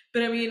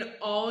 But I mean,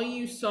 all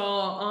you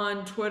saw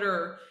on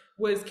Twitter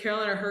was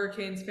Carolina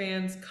Hurricanes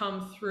fans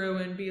come through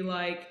and be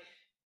like,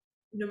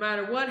 no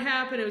matter what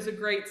happened, it was a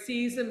great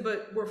season,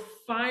 but we're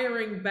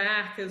firing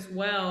back as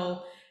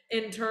well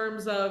in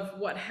terms of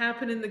what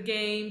happened in the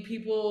game.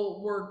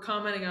 People were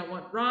commenting on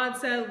what Rod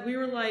said. We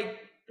were like,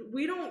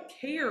 we don't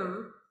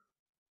care.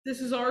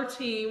 This is our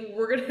team.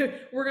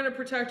 We're gonna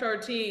protect our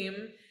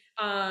team.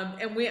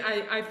 And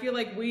I feel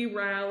like we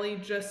rally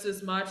just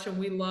as much, and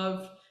we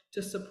love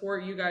to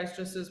support you guys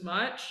just as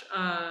much.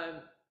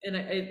 And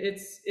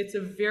it's a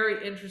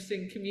very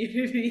interesting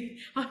community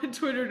on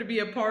Twitter to be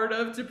a part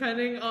of,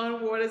 depending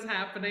on what is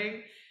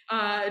happening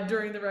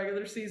during the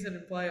regular season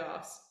and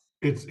playoffs.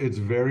 It's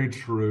very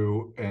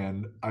true,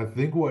 and I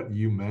think what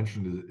you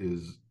mentioned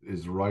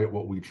is right.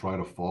 What we try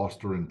to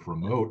foster and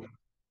promote.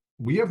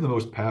 We have the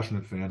most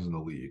passionate fans in the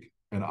league,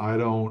 and I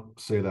don't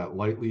say that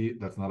lightly.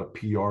 That's not a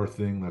PR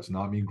thing. That's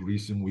not me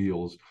greasing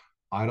wheels.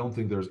 I don't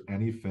think there's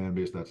any fan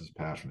base that's as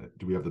passionate.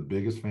 Do we have the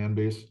biggest fan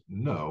base?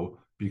 No,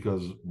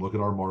 because look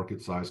at our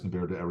market size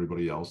compared to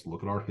everybody else.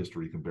 Look at our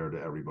history compared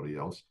to everybody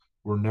else.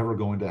 We're never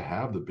going to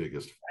have the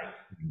biggest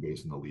fan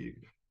base in the league.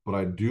 But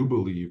I do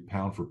believe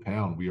pound for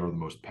pound, we are the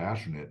most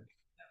passionate.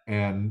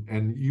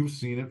 And you've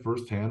seen it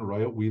firsthand,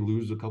 right? We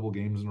lose a couple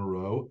games in a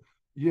row.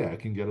 Yeah, it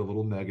can get a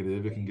little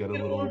negative. It can get a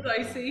Get a little little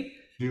dicey.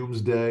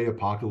 doomsday,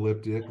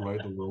 apocalyptic, right?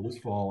 The world is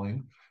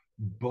falling.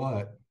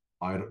 But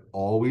I'd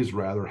always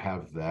rather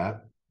have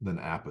that than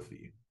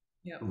apathy,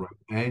 Yeah, right?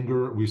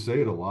 Anger, we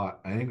say it a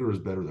lot. Anger is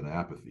better than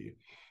apathy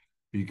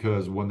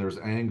because when there's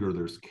anger,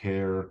 there's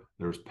care,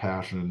 there's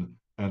passion,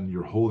 and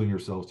you're holding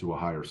yourself to a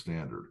higher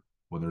standard.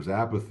 When there's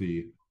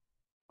apathy,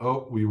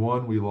 oh, we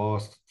won, we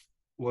lost.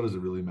 What does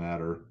it really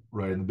matter,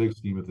 right? In the big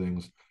scheme of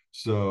things.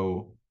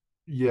 So,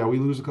 yeah, we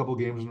lose a couple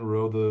games in a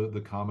row.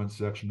 The comment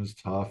section is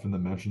tough, and the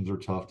mentions are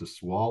tough to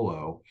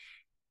swallow.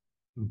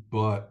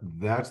 But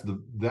that's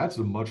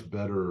a much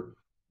better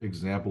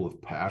example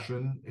of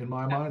passion in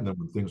my yeah, mind than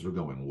when things are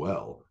going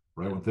well,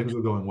 right? yeah, When things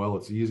are going well,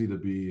 it's easy to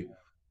be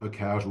a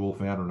casual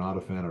fan or not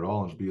a fan at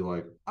all and just be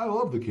like, I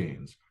love the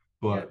Canes.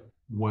 yeah, But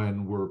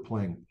when we're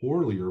playing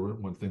poorly or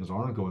when things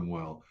aren't going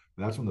well,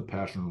 that's when the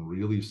passion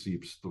really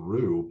seeps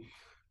through.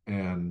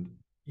 And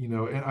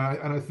and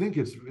I think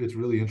it's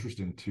really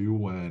interesting too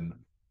when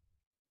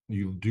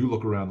you do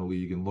look around the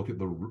league and look at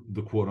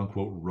the quote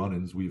unquote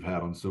run-ins we've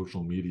had on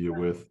social media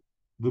with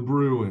the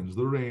Bruins,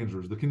 the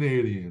Rangers, the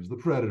Canadians, the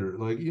Predator,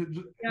 like yeah,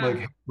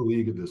 half the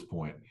league at this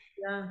point.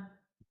 yeah,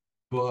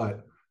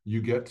 But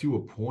you get to a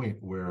point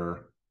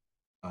where,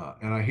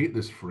 and I hate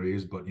this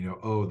phrase, but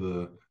oh,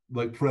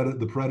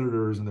 the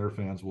Predators and their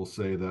fans will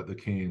say that the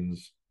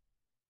Canes,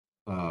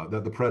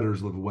 that the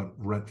Predators live went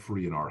rent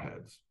free in our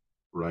heads,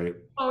 right?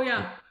 oh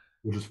yeah,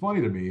 Which is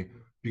funny to me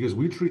because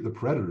we treat the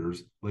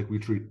Predators like we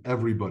treat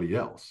everybody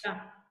else. yeah,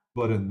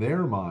 But in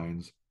their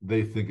minds,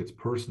 they think it's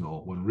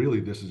personal when really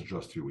this is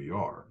just who we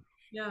are.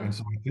 yeah, And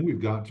so I think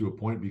we've gotten to a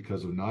point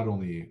because of not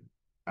only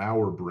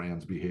our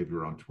brand's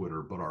behavior on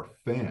Twitter, but our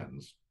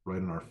fans,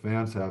 right? And our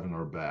fans having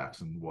our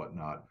backs and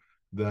whatnot,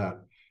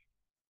 that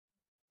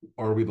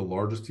are we the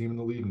largest team in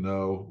the league?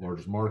 No.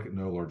 Largest market?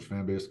 No. Largest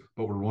fan base?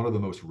 But we're one of the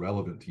most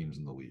relevant teams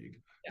in the league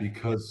yeah,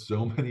 because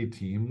so many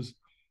teams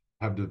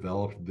have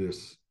developed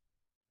this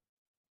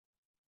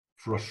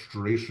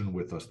frustration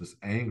with us, this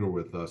anger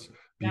with us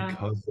yeah,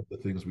 because of the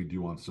things we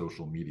do on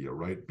social media,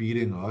 right?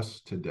 Beating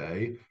us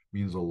today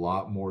means a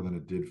lot more than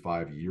it did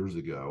 5 years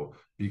ago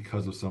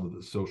because of some of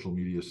the social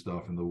media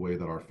stuff and the way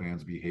that our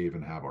fans behave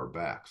and have our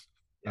backs.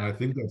 And I yeah,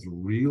 think that's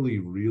really,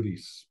 really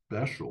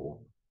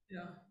special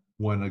yeah,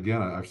 when,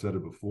 again, I've said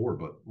it before,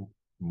 but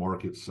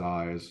market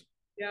size,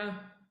 yeah,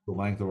 the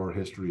length of our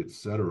history, et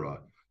cetera.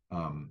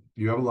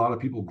 You have a lot of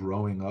people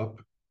growing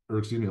up, or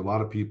excuse me, a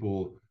lot of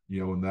people,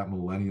 in that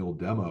millennial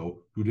demo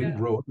who didn't yeah,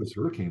 grow up as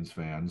Hurricanes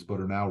fans, but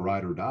are now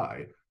ride or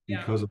die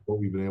yeah. because of what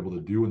we've been able to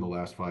do in the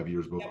last 5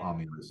 years, both on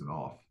the ice and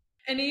off.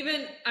 And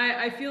even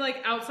I feel like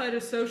outside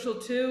of social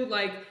too,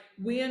 like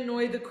we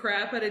annoy the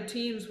crap out of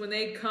teams when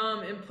they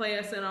come and play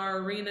us in our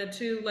arena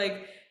too.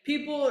 Like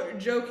people are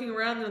joking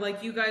around, they're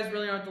like, "You guys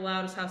really aren't the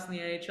loudest house in the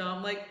NHL."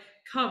 I'm like,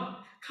 come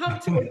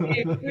to a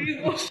game.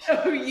 We will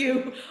show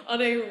you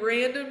on a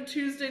random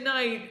Tuesday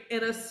night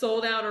in a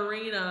sold out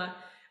arena.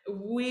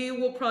 We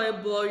will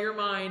probably blow your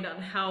mind on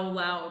how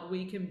loud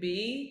we can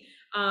be.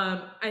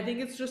 I think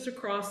it's just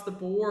across the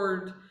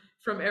board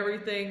from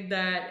everything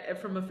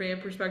that from a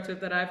fan perspective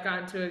that I've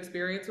gotten to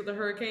experience with the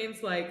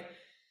Hurricanes, like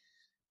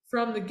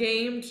from the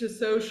game to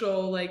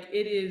social, like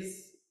it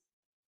is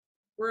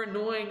we're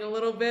annoying a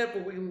little bit,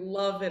 but we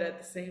love it at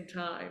the same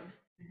time.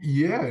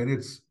 Yeah, and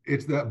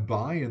it's that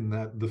buy-in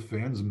that the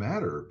fans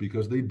matter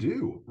because they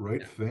do,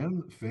 right?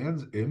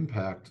 Fans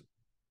impact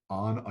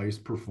on ice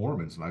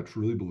performance, and I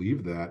truly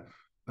believe that.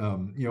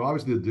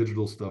 Obviously the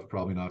digital stuff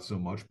probably not so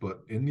much, but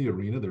in the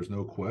arena, there's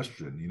no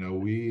question.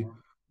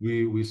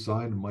 We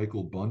signed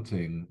Michael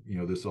Bunting,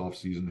 this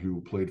offseason,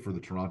 who played for the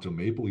Toronto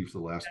Maple Leafs the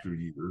last few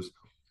years.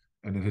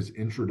 And in his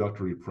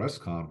introductory press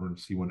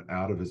conference, he went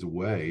out of his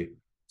way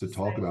to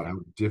talk about how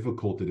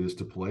difficult it is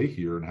to play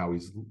here and how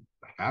he's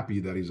happy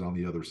that he's on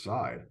the other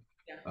side.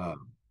 Yeah,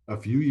 A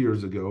few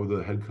years ago,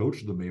 the head coach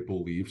of the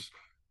Maple Leafs,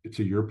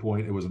 to your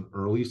point, it was an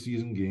early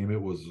season game.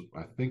 It was,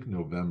 I think,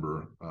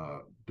 November.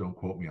 Don't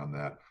quote me on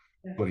that.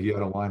 yeah, But he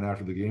had a line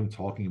after the game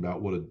talking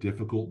about what a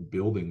difficult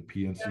building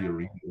PNC yeah,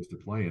 Arena is to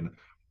play in.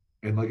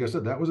 And like I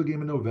said, that was a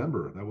game in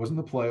November. That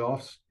wasn't the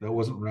playoffs. That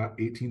wasn't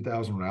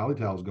 18,000 rally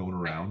towels going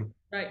around.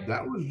 right,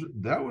 That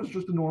was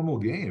just a normal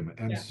game.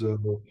 And yeah,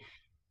 so,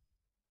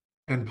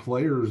 and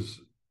players,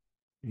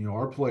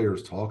 our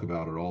players talk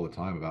about it all the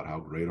time about how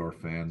great our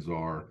fans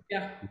are,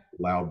 yeah,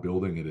 loud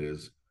building it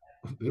is.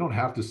 They don't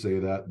have to say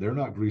that. They're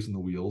not greasing the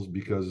wheels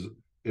because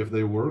if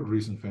they were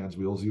greasing fans'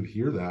 wheels, you'd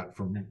hear that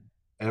from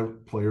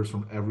players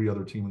from every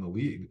other team in the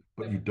league,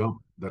 but you don't.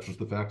 That's just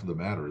the fact of the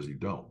matter is you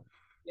don't.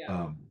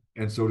 Yeah.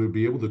 And so to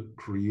be able to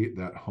create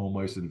that home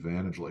ice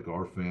advantage like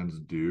our fans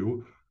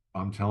do,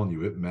 I'm telling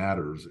you, it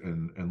matters.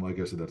 And like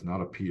I said, that's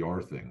not a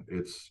PR thing.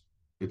 It's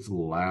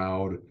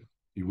loud.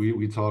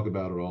 We talk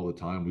about it all the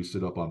time. We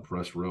sit up on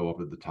press row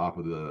up at the top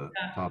of the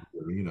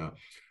arena,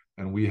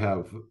 and we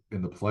have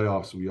in the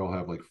playoffs we all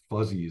have like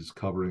fuzzies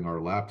covering our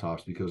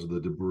laptops because of the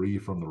debris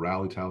from the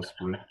rally towel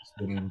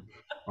spinning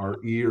our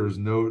ears.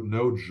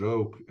 No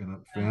joke, and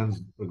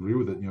fans agree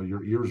with it.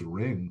 Your ears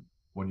ring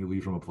when you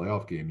leave from a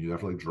playoff game. You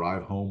have to like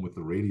drive home with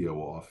the radio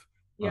off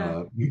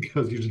Yeah.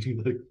 because you just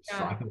need like Yeah.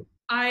 silence.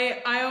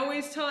 I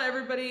always tell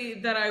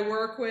everybody that I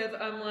work with,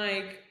 I'm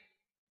like,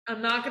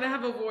 I'm not gonna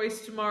have a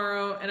voice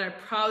tomorrow, and I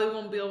probably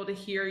won't be able to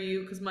hear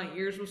you because my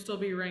ears will still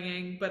be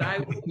ringing, but I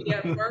will be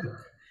at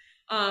work.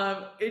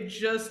 It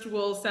just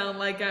will sound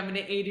like I'm an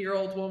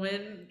 80-year-old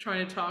woman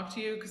trying to talk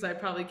to you because I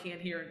probably can't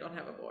hear and don't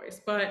have a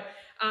voice. But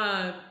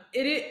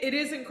it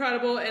is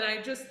incredible, and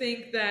I just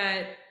think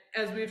that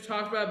as we've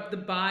talked about the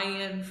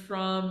buy-in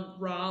from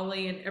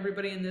Raleigh and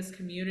everybody in this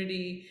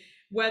community,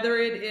 whether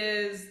it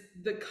is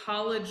the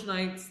college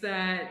nights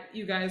that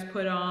you guys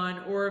put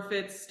on, or if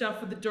it's stuff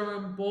with the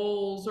Durham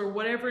Bulls or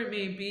whatever it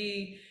may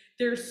be,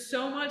 there's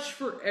so much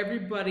for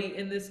everybody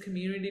in this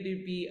community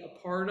to be a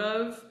part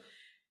of,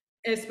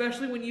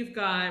 especially when you've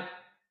got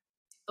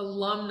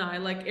alumni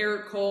like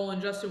Eric Cole and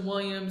Justin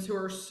Williams who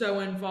are so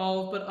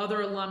involved, but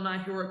other alumni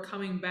who are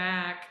coming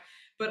back,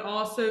 but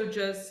also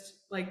just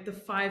like the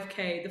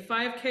 5K. The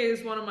 5K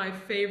is one of my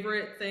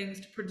favorite things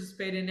to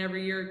participate in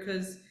every year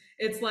because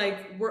it's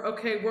like we're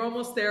okay, we're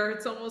almost there.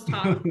 It's almost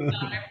hockey.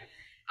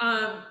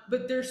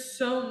 But there's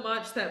so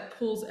much that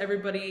pulls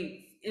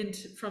everybody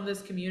into from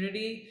this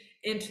community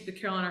into the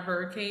Carolina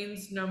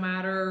Hurricanes, no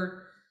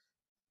matter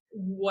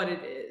what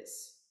it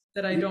is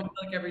that I don't it,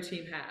 feel like every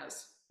team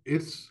has.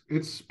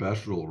 it's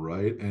special,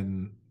 right?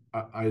 And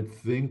I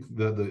think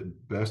that the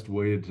best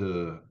way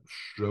to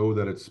show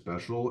that it's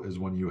special is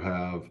when you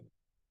have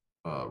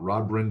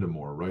Rod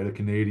Brindamore, right? A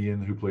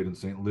Canadian who played in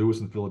St. Louis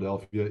and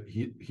Philadelphia.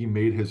 He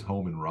made his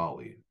home in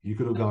Raleigh. He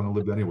could have gone and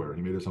lived anywhere.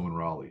 He made his home in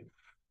Raleigh.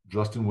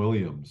 Justin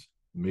Williams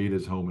made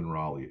his home in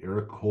Raleigh.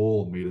 Eric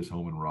Cole made his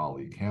home in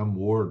Raleigh. Cam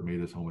Ward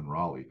made his home in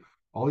Raleigh.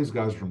 All these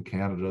guys are from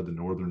Canada, the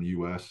northern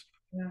U.S.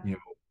 Yeah. You know,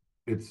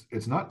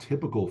 it's not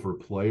typical for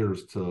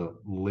players to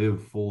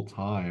live full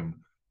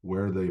time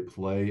where they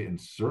play, and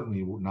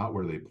certainly not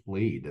where they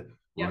played,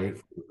 Yep. right?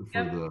 For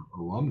Yep. the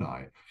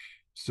alumni.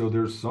 So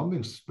there's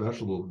something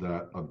special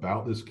that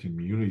about this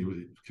community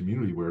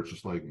where it's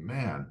just like,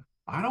 man,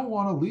 I don't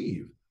want to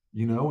leave,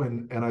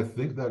 and I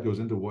think that goes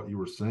into what you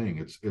were saying.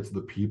 It's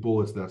the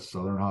people, it's that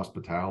southern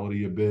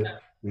hospitality a bit.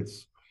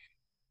 It's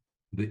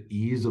the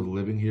ease of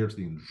living here, it's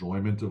the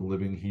enjoyment of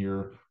living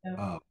here.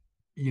 Yep.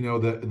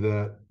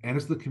 That and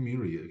it's the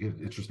community.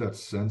 It's just that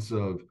sense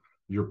of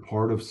you're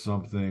part of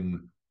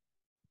something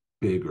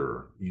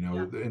bigger,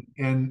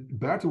 and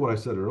back to what I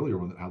said earlier,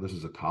 how this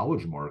is a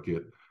college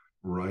market,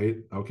 right?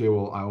 Okay,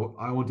 well,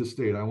 I went to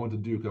State, I went to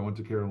Duke, I went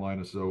to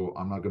Carolina, so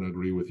I'm not going to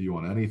agree with you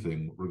on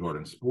anything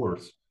regarding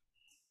sports.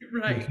 You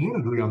Right. can't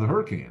agree on the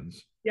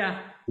Hurricanes,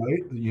 Yeah.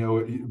 right?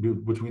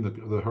 Between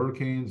the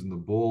Hurricanes and the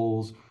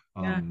Bulls,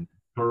 Yeah.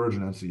 Courage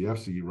and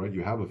NCFC, right?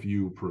 You have a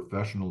few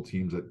professional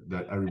teams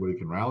that everybody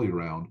can rally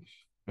around,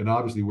 and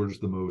obviously we're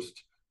just the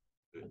most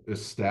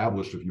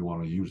established, if you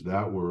want to use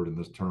that word in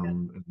this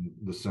term, in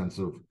the sense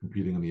of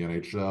competing in the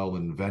NHL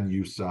and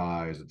venue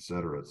size, et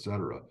cetera, et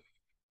cetera.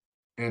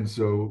 And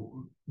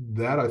so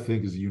that I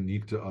think is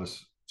unique to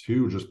us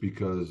too, just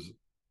because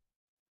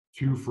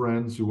two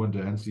friends who went to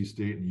NC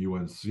State and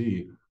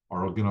UNC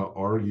are going to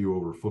argue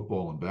over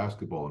football and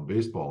basketball and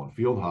baseball and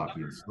field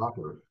hockey and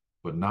soccer,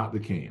 but not the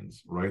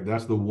Canes, right?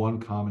 That's the one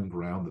common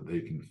ground that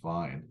they can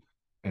find.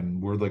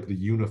 And we're like the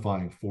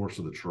unifying force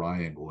of the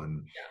triangle.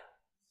 And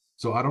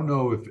so I don't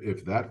know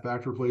if that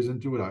factor plays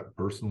into it. I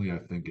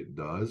think it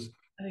does,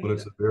 I think but it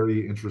it's does. a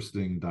very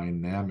interesting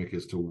dynamic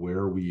as to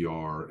where we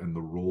are and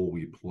the role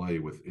we play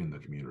within the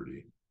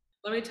community.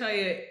 Let me tell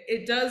you,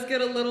 it does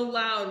get a little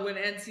loud when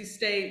NC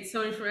State,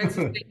 somebody from NC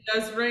State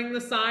does ring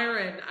the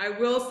siren. I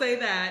will say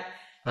that.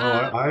 Oh,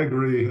 I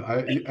agree.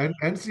 And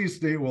NC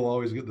State will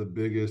always get the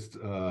biggest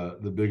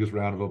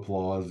round of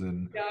applause,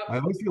 and I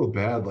Yep. always feel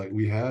bad. Like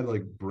we had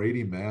like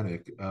Brady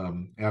Manick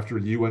after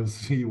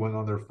UNC went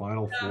on their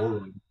Final Four Yeah.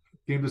 run,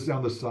 came to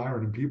sound the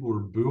siren, and people were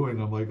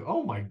booing. I'm like,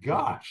 oh my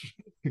gosh,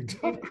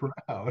 tough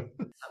crowd.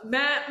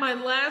 Matt, my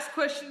last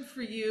question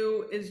for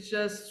you is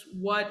just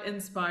what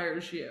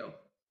inspires you?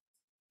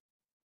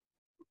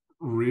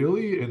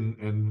 Really,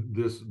 and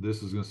this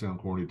is gonna sound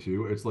corny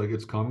too. It's like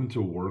it's coming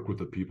to work with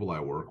the people I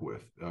work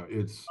with.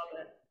 It's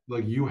Love it.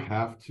 like you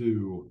have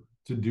to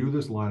do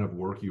this line of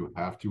work, you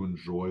have to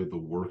enjoy the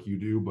work you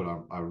do, but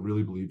I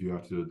really believe you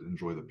have to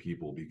enjoy the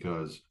people,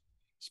 because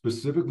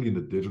specifically in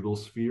the digital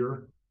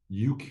sphere,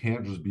 you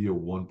can't just be a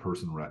one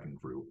person wrecking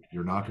crew.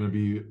 You're not going to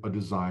be a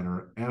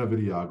designer and a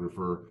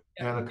videographer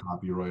Yep. and a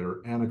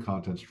copywriter and a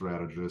content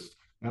strategist.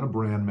 and a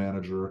brand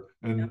manager,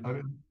 Yeah, and I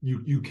mean,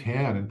 you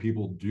can and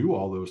people do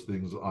all those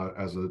things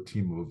as a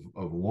team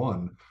of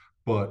one,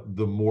 but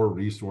the more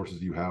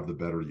resources you have, the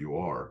better you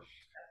are.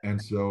 And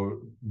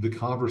so the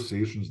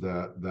conversations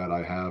that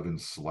I have in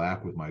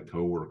Slack with my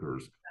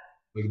coworkers,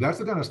 like that's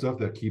the kind of stuff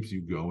that keeps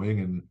you going.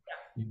 And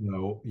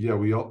yeah,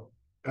 we all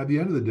at the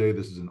end of the day,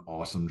 this is an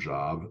awesome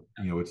job.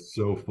 It's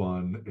so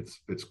fun.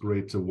 It's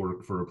great to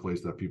work for a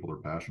place that people are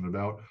passionate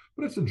about,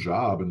 but it's a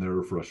job and there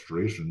are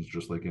frustrations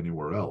just like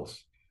anywhere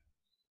else.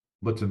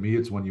 But to me,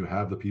 it's when you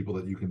have the people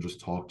that you can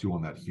just talk to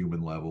on that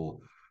human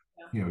level.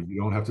 yeah, You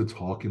don't have to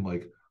talk in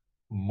like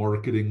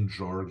marketing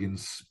jargon yeah,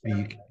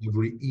 speak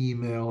every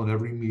email and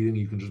every meeting.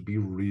 You can just be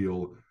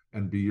real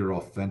and be your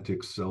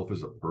authentic self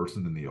as a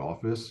person in the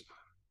office.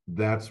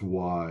 That's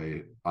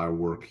why I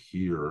work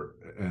here,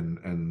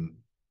 and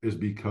is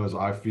because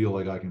I feel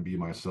like I can be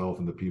myself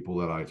and the people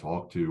that I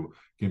talk to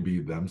can be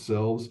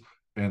themselves,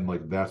 and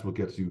like that's what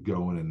gets you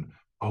going. And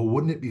oh,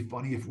 wouldn't it be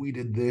funny if we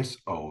did this?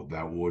 Oh,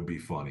 that would be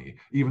funny,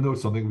 even though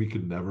it's something we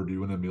could never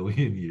do in a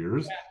million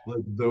years.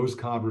 Like those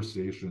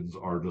conversations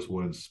are just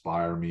what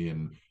inspire me,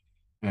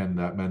 and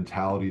that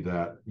mentality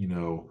that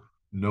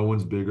no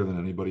one's bigger than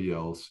anybody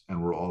else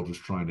and we're all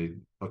just trying to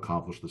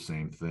accomplish the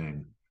same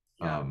thing.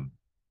 yeah.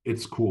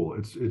 It's cool.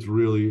 It's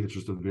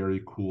just a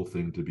very cool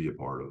thing to be a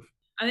part of.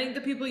 I think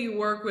the people you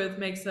work with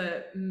makes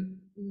a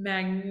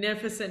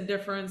magnificent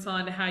difference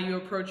on how you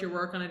approach your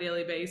work on a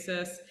daily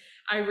basis.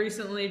 I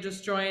recently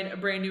just joined a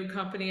brand new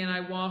company and I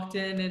walked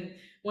in and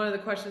one of the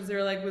questions they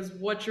were like was,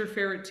 "What's your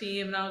favorite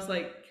team?" And I was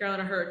like,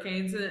 "Carolina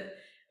Hurricanes." And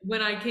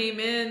when I came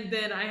in,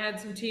 then I had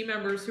some team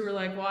members who were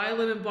like, "Well, I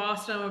live in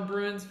Boston, I'm a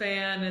Bruins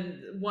fan."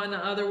 And one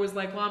other was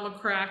like, "Well, I'm a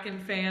Kraken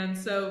fan."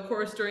 So, of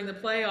course, during the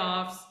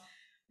playoffs,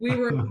 we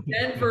were in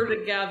Denver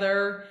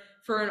together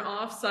for an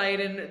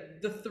offsite, and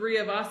the three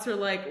of us are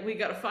like, we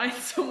got to find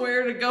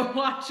somewhere to go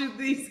watch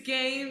these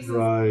games. And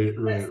Right,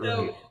 right, right.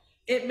 so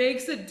it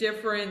makes a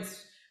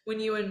difference when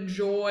you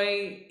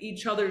enjoy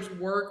each other's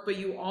work, but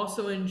you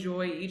also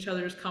enjoy each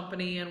other's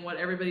company and what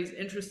everybody's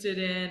interested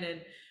in,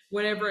 and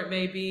whatever it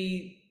may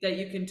be, that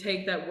you can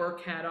take that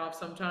work hat off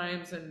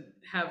sometimes and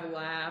have a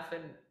laugh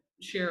and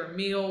share a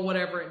meal,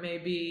 whatever it may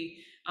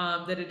be,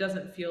 that it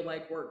doesn't feel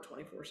like work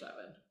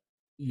 24/7.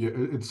 Yeah,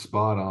 it's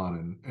spot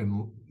on.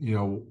 And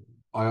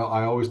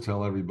I always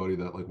tell everybody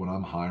that like when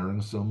I'm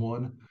hiring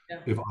someone,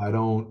 Yeah. if I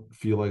don't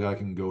feel like I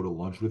can go to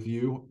lunch with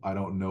you, I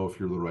don't know if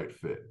you're the right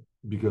fit.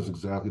 Because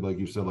exactly like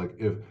you said, like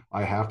if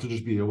I have to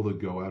just be able to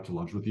go out to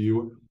lunch with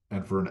you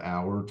and for an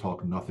hour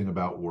talk nothing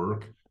about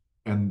work,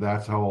 and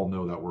that's how I'll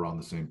know that we're on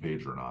the same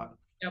page or not.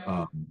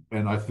 Yep.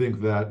 And I think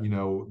that,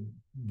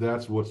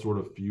 that's what sort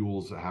of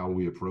fuels how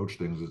we approach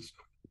things. It's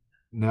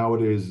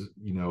nowadays,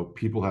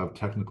 people have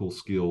technical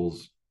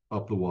skills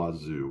up the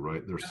wazoo,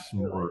 right? They're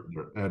Absolutely. smart,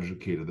 they're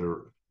educated,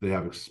 they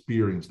have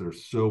experience, they're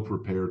so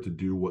prepared to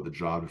do what the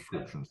job Yep.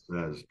 description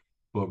says.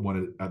 But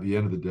when at the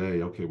end of the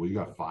day, okay, well, you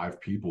got five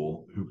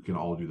people who can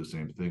all do the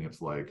same thing.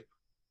 It's like,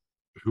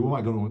 who am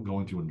I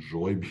going to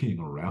enjoy being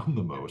around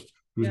the most?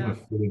 Who's Yeah. going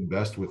to fit in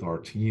best with our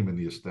team and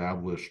the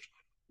established,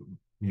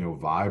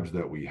 vibes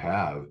that we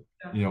have?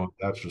 Yeah.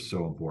 That's just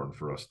so important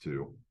for us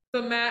too.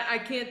 So Matt, I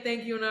can't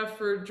thank you enough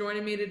for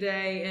joining me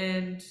today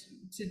and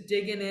to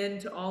digging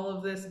into all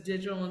of this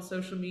digital and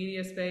social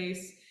media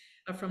space,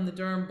 from the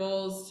Durham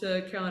Bulls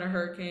to Carolina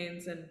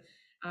Hurricanes, and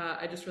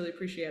I just really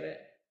appreciate it.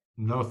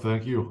 No,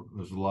 thank you.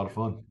 This was a lot of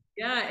fun.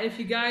 Yeah, if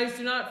you guys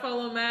do not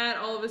follow Matt,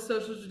 all of his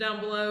socials are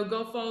down below.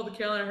 Go follow the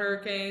Carolina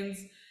Hurricanes.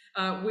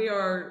 We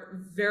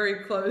are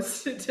very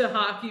close to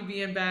hockey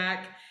being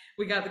back.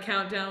 We got the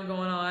countdown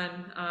going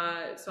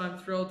on, so I'm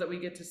thrilled that we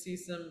get to see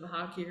some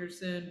hockey here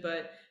soon.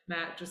 But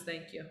Matt, just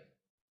thank you.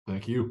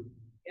 Thank you.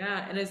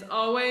 Yeah, and as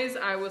always,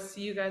 I will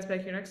see you guys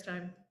back here next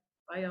time.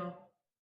 Bye, y'all.